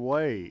 either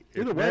way,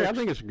 Either if way, I next-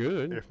 think it's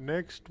good. if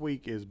next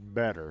week is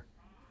better,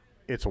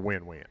 it's a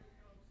win-win.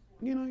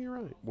 You're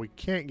right. We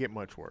can't get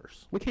much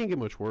worse. We can't get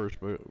much worse,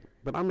 but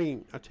I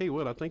mean, I tell you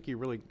what, I think you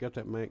really got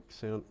that mic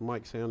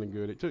sounding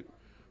good. It took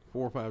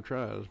 4 or 5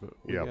 tries, but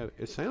Yep.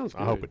 it sounds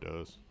good. I hope it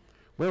does.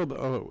 Well,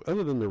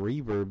 other than the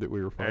reverb that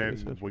we were fighting, it And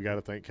sounds we got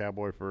to thank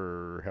Cowboy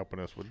for helping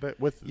us with that.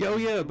 With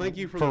Yeah, thank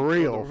you for For the,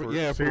 real, For, for-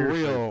 yeah, for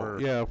seriously, real. for-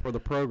 Yeah, for the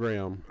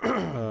program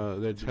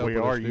that's helping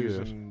we are us do this.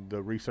 using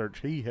the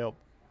research he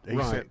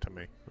Right. sent to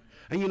me.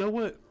 And you know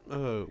what?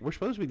 We're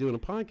supposed to be doing a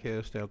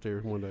podcast out there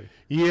one day.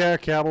 Yeah,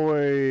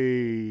 Cowboy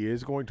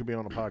is going to be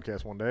on a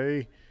podcast one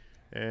day,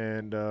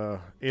 and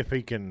if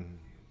he can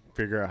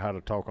figure out how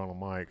to talk on a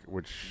mic,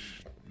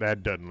 which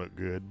that doesn't look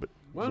good, but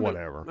Well, no,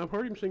 whatever. I've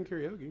heard him sing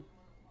karaoke.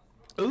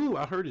 Ooh,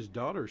 I heard his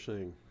daughter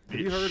sing. Have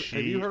you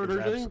heard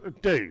her sing?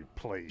 Dude,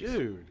 please.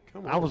 Dude,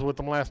 come on. I was with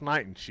them last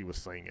night, and she was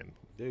singing.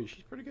 Dude,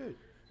 she's pretty good.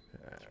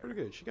 She's pretty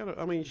good. She got a.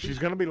 I mean, She's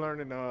going to be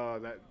learning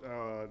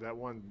that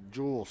one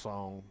Jewel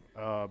song.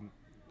 I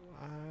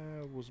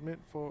was meant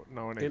for.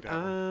 No, it ain't And that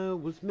one. I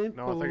was meant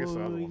No, I think it's the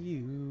for other one.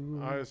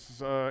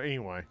 you.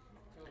 Anyway.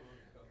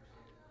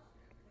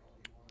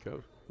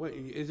 Go. Wait,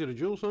 is it a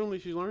Jewel song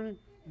that she's learning?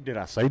 Did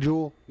I say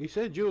Jewel? You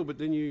said Jewel, but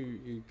then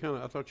you kind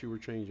of, I thought you were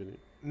changing it.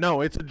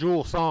 No, it's a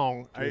Jewel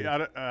song.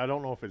 Yeah. I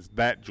don't know if it's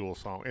that Jewel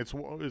song. It's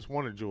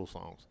one of Jewel's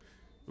songs.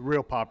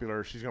 Real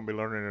popular. She's going to be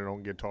learning it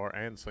on guitar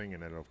and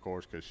singing it, of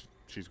course, because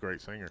she's a great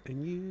singer.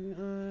 And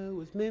you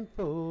was meant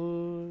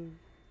for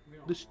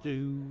the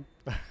stew.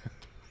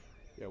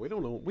 Yeah, we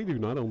don't know. We do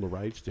not own the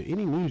rights to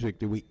any music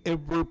that we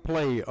ever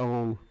play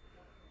on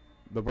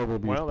the Verbal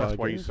Abuse Well, that's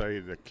why you Podcast. say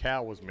the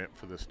cow was meant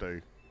for the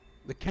stew.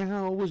 The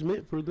cow was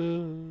meant for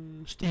the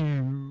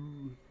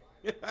stew.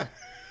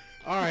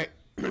 All right,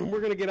 we're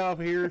gonna get off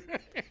here.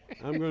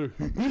 I'm gonna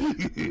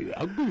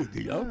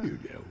get off here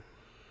now.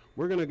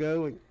 We're gonna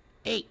go and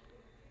Hey,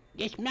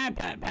 this my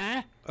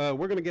pie.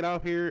 we're gonna get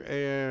off here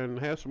and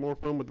have some more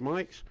fun with the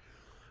mics.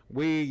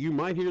 You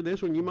might hear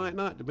this one, you might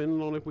not,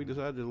 depending on if we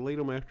decide to delete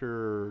them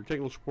after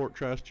Technical Support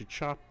tries to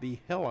chop the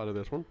hell out of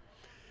this one.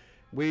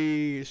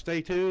 We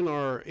stay tuned.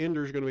 Our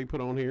ender's going to be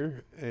put on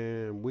here,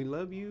 and we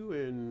love you.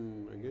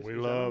 And I guess We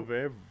that's love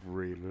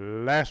every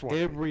last all. one.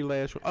 every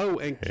last one. Oh,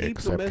 and keep the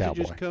Except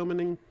messages Cowboy.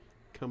 coming.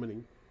 Did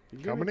you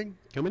hear me?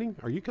 Coming?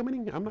 Are you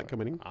coming? I'm not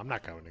coming. I'm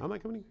not coming. I'm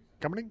not coming.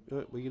 Coming?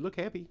 Well, you look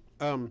happy.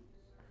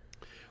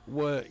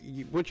 What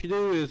you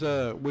do is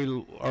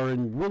we are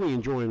really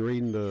enjoying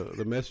reading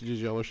the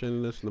messages y'all are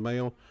sending us in the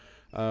mail.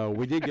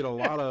 We did get a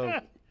lot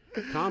of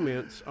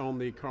comments on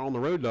the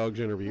Road Dogs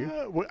interview.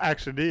 We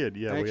actually did.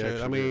 Yeah, we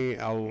actually I mean,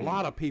 a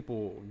lot of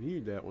people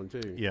viewed that one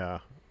too. did. Yeah.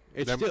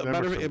 It's Them- still them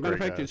are some matter of great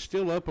fact, guys. it's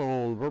still up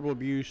on Verbal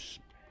Abuse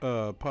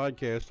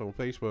podcast on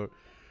Facebook.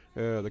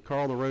 The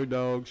Carl and the Road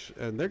Dogs,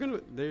 and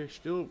they're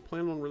still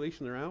planning on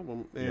releasing their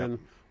album, and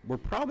we're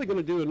probably going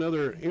to do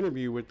another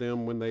interview with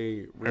them when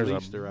they There's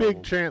release a their big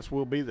album. chance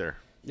we'll be there.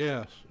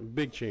 Yes,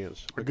 big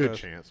chance. A good because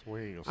chance.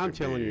 We ain't gonna I'm say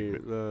telling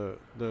big, you,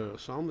 the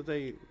song that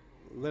they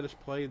let us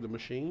play, The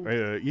Machine.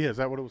 but- yeah, is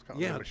that what it was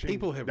called? Yeah, The Machine?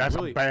 people have That's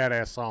really- a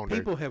badass song. dude.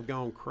 People have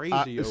gone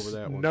crazy over It's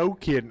that one. No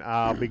kidding.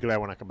 I'll be glad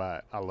when I can buy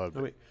it. I loved it.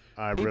 I mean,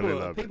 I people, really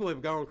loved it. people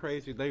have gone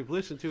crazy. They've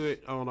listened to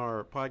it on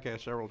our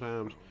podcast several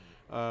times.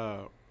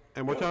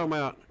 And we're talking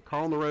about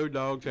Carl and the Road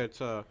Dogs. That's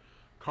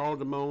Carl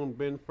Damone,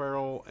 Ben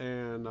Farrell,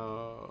 and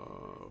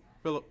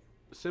Philip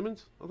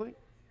Simmons, I think.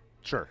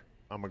 Sure.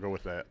 I'm going to go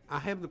with that. I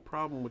have the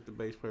problem with the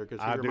bass player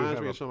because I he do reminds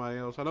have me a- of somebody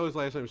else. I know his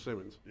last name is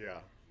Simmons. Yeah.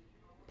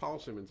 Paul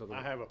Simmons, I think.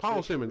 I have a Paul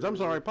picture. Simmons. I'm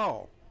sorry,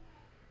 Paul.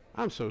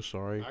 I'm so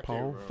sorry, can't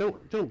Paul. remember.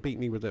 Don't beat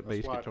me with that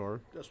bass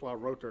guitar. That's why I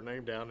wrote their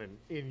name down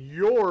in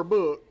your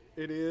book.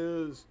 It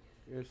is.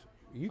 Yes.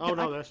 You Oh can-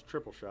 no, that's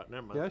triple shot.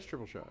 Never mind. yeah, that's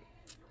triple shot.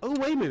 Oh,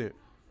 wait a minute.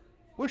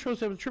 We're supposed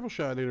to have a triple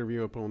shot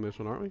interview up on this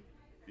one, aren't we?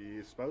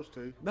 You're supposed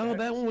to. No,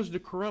 that one was the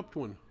corrupt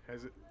one.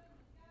 Has it?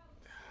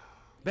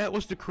 That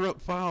was the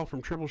corrupt file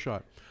from Triple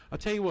Shot. I'll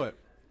tell you what.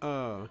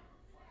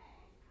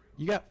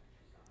 You got.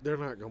 They're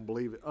not gonna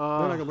believe it. they're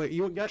not gonna let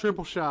you got.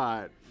 Triple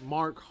shot.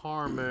 Mark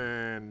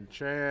Harmon,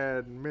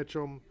 Chad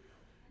Mitchum,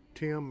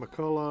 Tim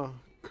McCullough,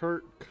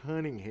 Kurt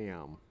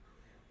Cunningham.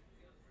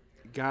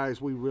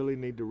 Guys, we really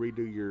need to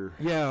redo your.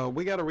 Yeah,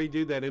 we got to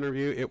redo that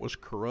interview. It was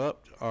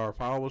corrupt. Our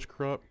file was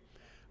corrupt.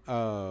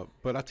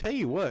 But I tell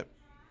you what,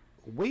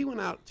 we went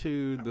out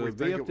to the We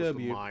think it was the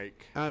VFW.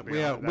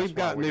 mic. We've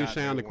got new sound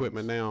sound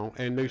equipment now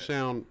and new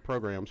sound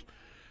programs.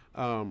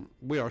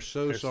 We are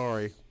so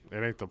sorry.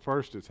 It ain't the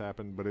first it's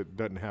happened, but it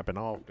doesn't happen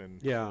often.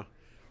 Yeah,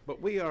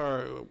 but we're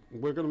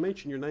going to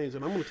mention your names,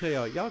 and I'm going to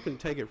tell y'all can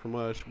take it from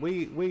us.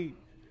 We do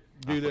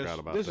I this. forgot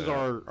about This is that.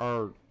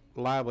 our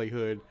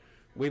livelihood.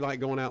 We like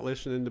going out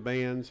listening to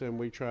bands, and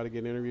we try to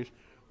get interviews.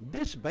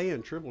 This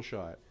band, Triple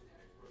Shot,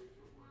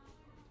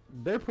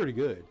 they're pretty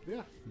good.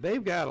 Yeah.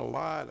 They've got a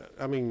lot.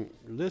 I mean,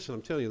 listen,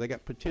 I'm telling you, they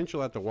got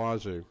potential at the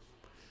wazoo.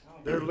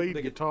 Their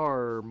lead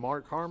guitar,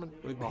 Mark Harmon.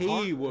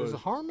 He was- Is it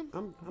Harmon?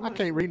 I'm I not-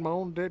 can't read my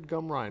own dead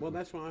gum right. Well,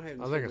 that's why I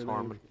hadn't. I said think it's their name.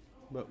 Harmon.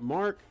 But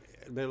Mark,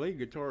 their lead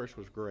guitarist,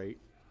 was great.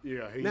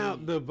 Yeah. He, Now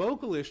the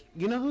vocalist,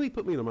 you know who he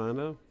put me in mind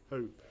of?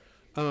 who?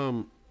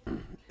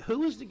 Who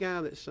was the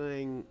guy that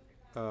sang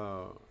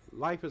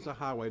 "Life Is a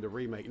Highway" the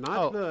remake?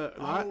 Not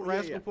yeah,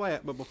 Rascal yeah.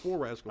 Flatts, but before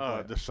Rascal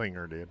Flatts. The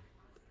singer did.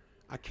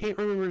 I can't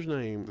remember his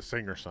name. The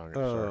singer sung it.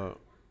 Sorry.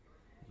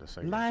 The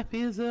singer. Life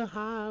is a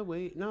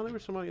highway. No, there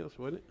was somebody else,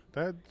 wasn't it?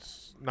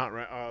 That's not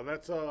right.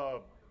 That's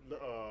oh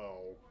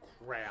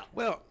crap.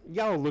 Well,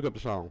 y'all look up the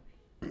song.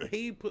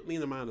 He put me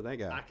in the mind of that I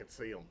guy. can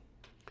see him.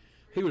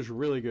 He was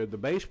really good. The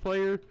bass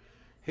player,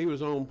 he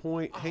was on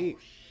point. He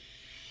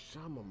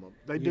Some of them.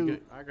 They You do.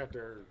 get- I got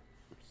their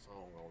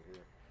song on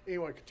here.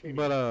 Anyway, continue.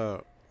 But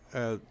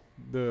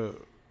the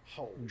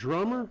Oh,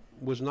 drummer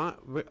was not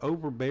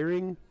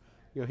overbearing.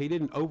 You know, he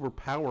didn't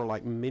overpower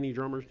like many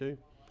drummers do.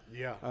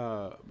 yeah.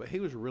 But he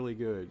was really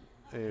good.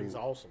 And He's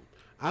awesome.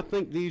 I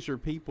think these are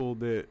people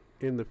that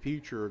in the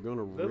future are going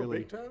to Little really.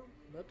 Big Toe?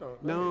 That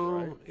don't, that No,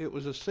 ain't right. it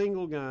was a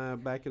single guy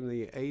back in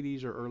the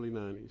 80s or early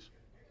 90s.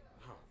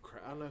 Oh,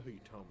 crap. I know who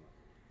you told me.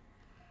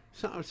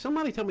 So,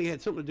 somebody told me it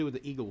had something to do with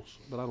the Eagles,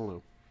 but I don't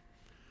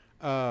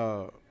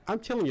know. I'm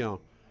telling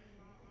y'all,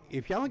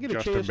 if y'all get a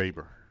Justin chance.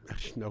 Bieber.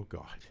 No,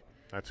 God.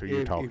 That's who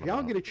you're talking If y'all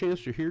about. get a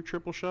chance to hear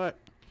Triple Shot,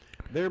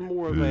 they're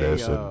more of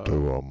Listen a to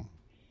him.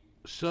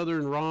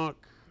 southern rock,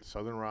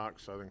 Southern rock,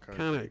 southern country.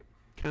 kind of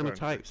Country.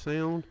 type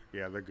sound.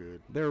 Yeah, they're good.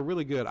 They're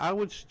really good. I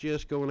would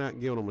suggest going out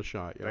and giving them a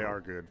shot. They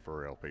are good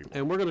for real people.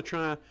 And we're going to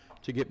try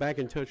to get back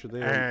in touch with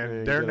them.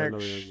 And their get another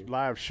next interview.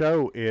 live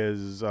show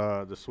is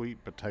the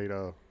Sweet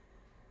Potato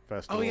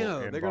Festival. Oh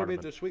yeah, in they're going to be at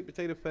Vardaman. the Sweet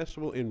Potato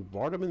Festival in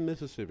Vardaman,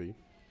 Mississippi.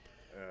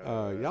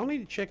 Y'all need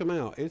to check them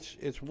out.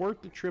 It's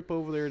worth the trip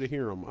over there to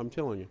hear them. I'm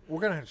telling you. We're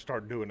gonna have to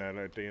start doing that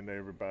at the end of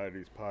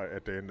everybody's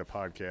at the end of the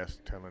podcast,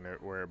 telling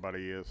it where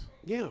everybody is.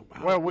 Yeah.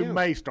 Well, we yeah.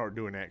 may start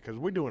doing that because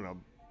we're doing a.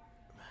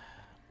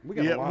 We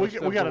got a lot of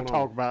stuff we got to going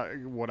talk on. about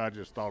what I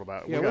just thought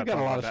about. Yeah, we gotta got a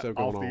talk lot about of that stuff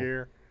off going the on.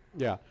 air.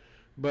 Yeah,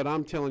 but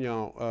I'm telling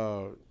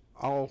y'all,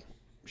 all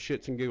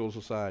shits and giggles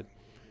aside.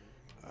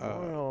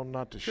 Well,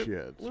 not the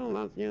shits. Well,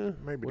 not yeah.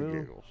 Maybe well, the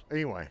giggles.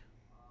 Anyway,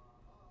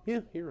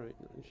 Yeah, you're right.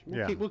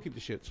 Yeah. We'll keep the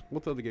shits.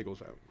 We'll throw the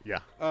giggles out. yeah.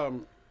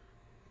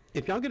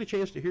 If y'all get a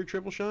chance to hear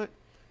Triple Shot,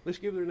 let's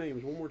give their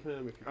names one more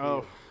time. If you can.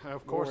 Oh,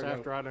 of course. Before I go.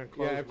 After I done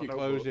closed Yeah, after my you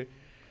notebook. closed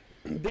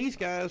it. These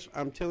guys,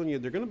 I'm telling you,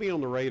 they're going to be on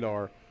the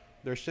radar.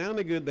 They're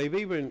sounding good.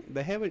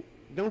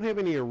 Don't have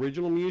any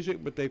original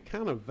music, but they've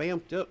kind of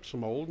vamped up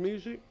some older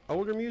music.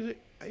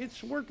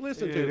 It's worth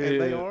listening to,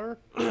 and they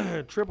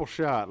are. Triple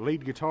Shot.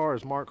 Lead guitar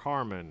is Mark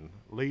Harmon.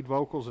 Lead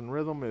vocals and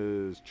rhythm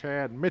is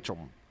Chad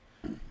Mitchell.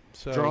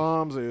 So,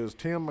 Drums is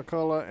Tim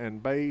McCullough,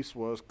 and bass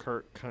was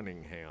Kurt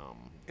Cunningham.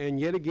 and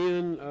yet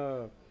again,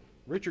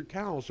 Richard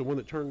Cowell's the one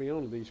that turned me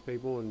on to these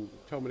people and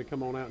told me to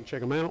come on out and check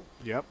them out.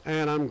 Yep.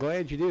 And I'm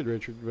glad you did,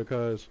 Richard,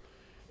 because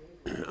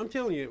I'm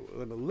telling you,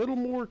 with a little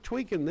more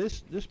tweaking,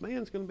 this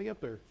band's going to be up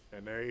there.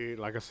 And they,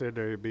 like I said,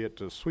 they'll be at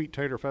the Sweet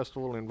Tater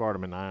Festival in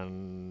Vardaman.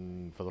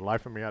 And for the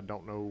life of me, I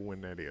don't know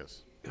when that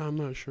is. I'm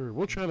not sure.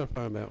 We'll try to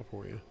find out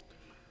for you.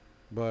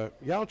 But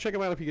y'all check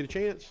them out if you get a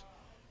chance.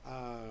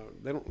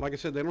 They don't, like I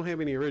said, they don't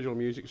have any original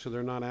music, so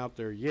they're not out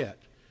there yet.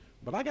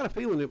 But I got a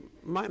feeling it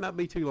might not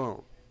be too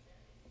long.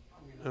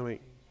 I mean,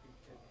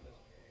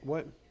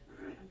 what?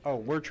 Oh,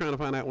 we're trying to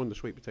find out when the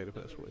Sweet Potato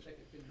Festival is.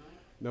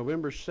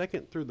 November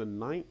 2nd through the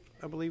 9th,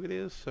 I believe it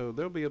is. So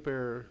they'll be up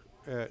there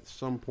at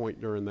some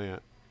point during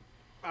that.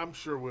 I'm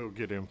sure we'll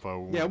get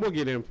info. Yeah, we'll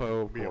get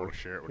info. Be able to for-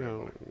 share it with you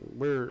know,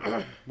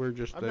 everybody. we're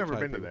just. I've that never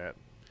type been to of- that.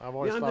 I've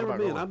always Yeah, I've thought never about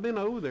been. going. I've been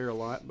over there a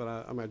lot, but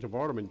I'm at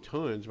Vardaman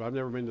tons, but I've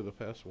never been to the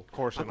festival. Of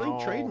course, I and think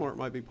all- Trademark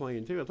might be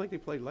playing too. I think they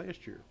played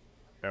last year.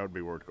 That would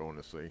be worth going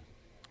to see.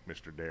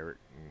 Mr. Derek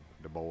and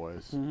the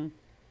boys. Mm-hmm.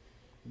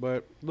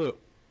 But look,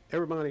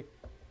 everybody,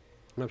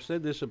 and I've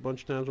said this a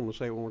bunch of times. I'm going to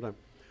say it one more time.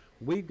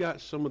 We've got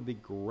some of the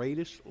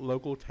greatest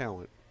local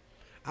talent.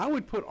 I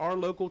would put our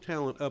local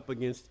talent up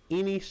against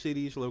any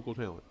city's local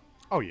talent.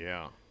 Oh,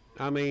 yeah.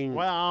 I mean,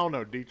 Well, I don't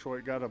know.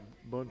 Detroit got a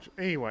bunch.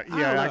 Anyway, I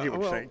yeah, don't I know. get what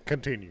Well, you're saying.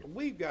 Continue.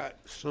 we've got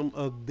some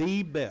of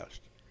the best,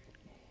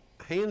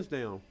 hands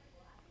down,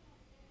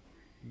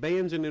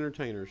 bands and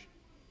entertainers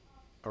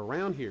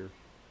around here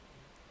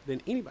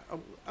than anybody.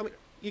 I mean,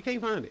 you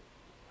can't find it.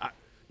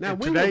 Now, In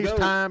we will today's go-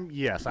 time,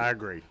 yes, I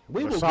agree.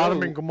 We But will Sodom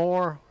go- and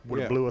Gomorrah would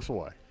have Yeah. blew us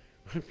away.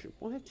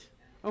 What?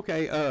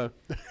 Okay,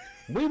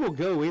 we will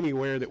go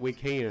anywhere that we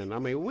can. I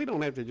mean, we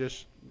don't have to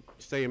just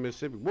stay in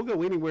Mississippi. We'll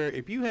go anywhere.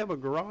 If you have a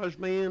garage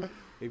band,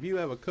 if you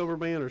have a cover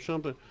band or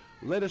something,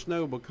 let us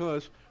know,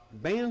 because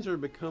bands are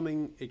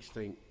becoming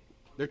extinct.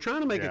 They're trying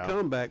to make Yeah. a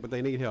comeback, but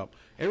they need help.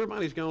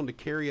 Everybody's gone to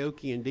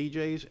karaoke and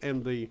DJs,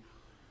 and the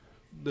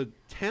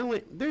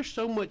talent, there's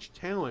so much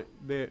talent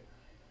that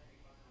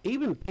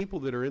even people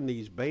that are in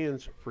these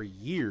bands for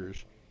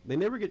years, they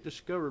never get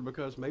discovered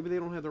because maybe they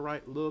don't have the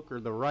right look or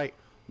the right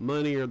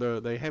money, or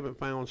they haven't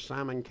found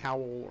Simon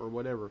Cowell or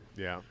whatever.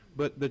 Yeah.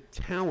 But the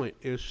talent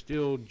is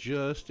still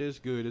just as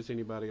good as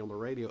anybody on the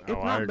radio, if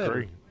Oh, not I better.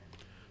 agree.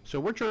 So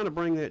we're trying to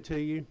bring that to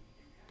you.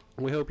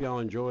 We hope y'all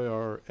enjoy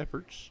our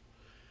efforts.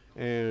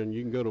 And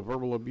you can go to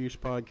Verbal Abuse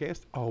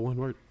Podcast, all one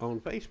word,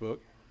 on Facebook,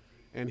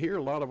 and hear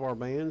a lot of our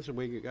bands. And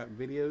we got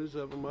videos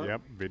of them up.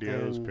 Yep.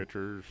 Videos, And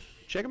pictures.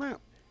 check them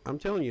out. I'm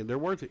telling you, they're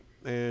worth it.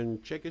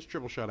 And check his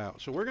Triple Shot out.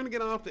 So we're going to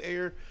get off the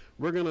air.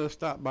 We're going to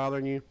stop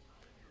bothering you.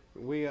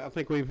 I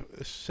think we've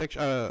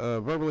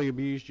verbally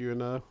abused you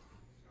enough.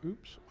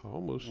 Oops,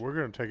 almost. We're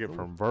going to take it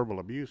from verbal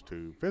abuse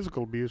to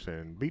physical abuse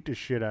and beat the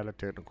shit out of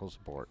technical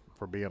support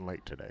for being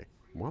late today.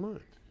 Why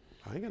not?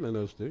 I ain't got nothing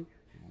else to do.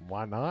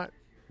 Why not?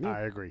 Yeah.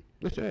 I agree.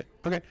 That's it.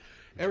 Okay.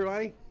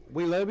 Everybody,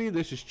 we love you.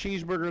 This is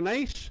Cheeseburger and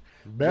Ace.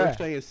 Bah. We're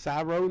saying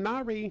Cyro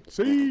Nari.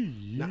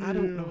 See Now, I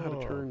don't know how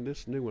to turn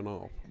this new one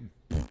off.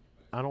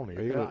 I don't Are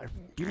even. you, gonna-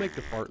 you make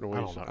the fart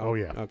noise. don't know. Oh,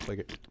 yeah. I'll click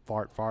it.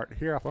 Fart.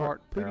 Here I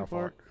fart. There I Poopy fart.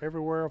 fart.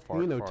 Everywhere I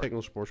fart. You know, fart.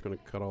 Techno Sport's going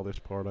to cut all this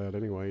part out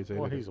anyways.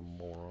 Well, ain't it? he's a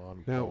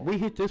moron. Now, we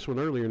hit this one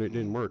earlier and it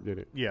didn't work, did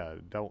it? Yeah,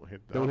 don't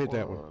hit that Don't hit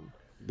that one.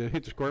 Did it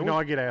hit the square You know,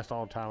 one? I get asked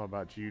all the time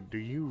about you.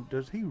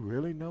 Does he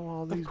really know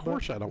all these?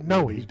 course buttons? I don't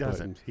No, know he these doesn't.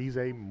 buttons. He's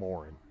a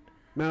moron.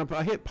 Now, if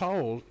I hit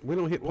pause, we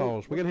don't hit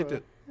pause. We got to hit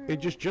the. It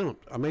just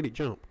jumped. I made it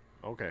jump.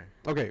 Okay.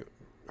 Okay.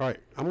 All right.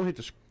 I'm going to hit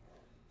the.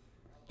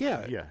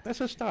 Yeah. Yeah. That's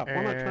a stop. Why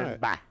not try And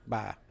it? bye.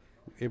 Bye.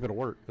 If it'll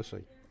work. Let's see.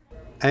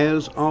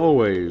 As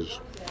always,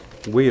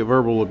 we at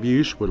Verbal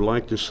Abuse would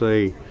like to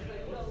say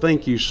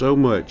thank you so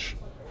much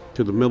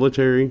to the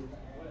military,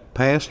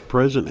 past,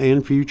 present,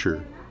 and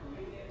future,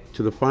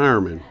 to the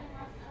firemen,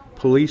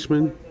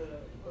 policemen,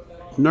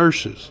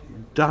 nurses,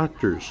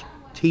 doctors,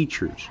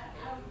 teachers,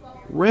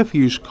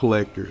 refuse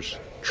collectors,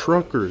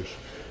 truckers,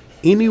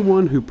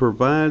 anyone who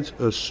provides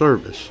a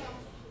service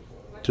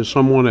to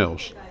someone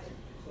else,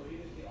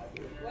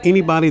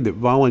 anybody that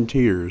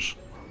volunteers,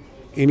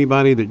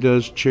 anybody that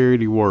does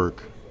charity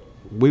work,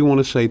 we want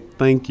to say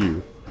thank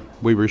you.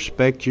 We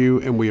respect you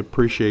and we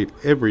appreciate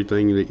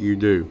everything that you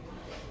do.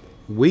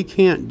 We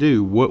can't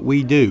do what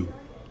we do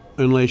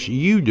unless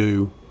you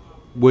do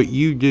what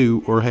you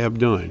do or have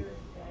done.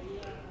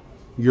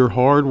 Your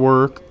hard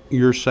work,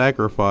 your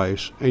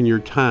sacrifice, and your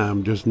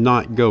time does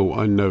not go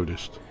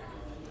unnoticed.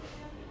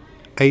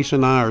 Ace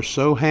and I are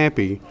so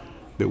happy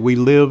that we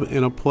live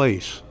in a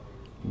place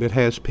that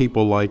has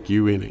people like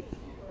you in it.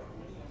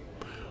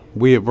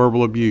 We at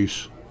Verbal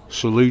Abuse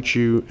salute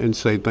you and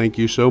say thank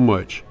you so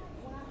much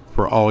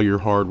for all your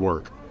hard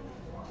work.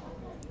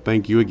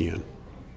 Thank you again.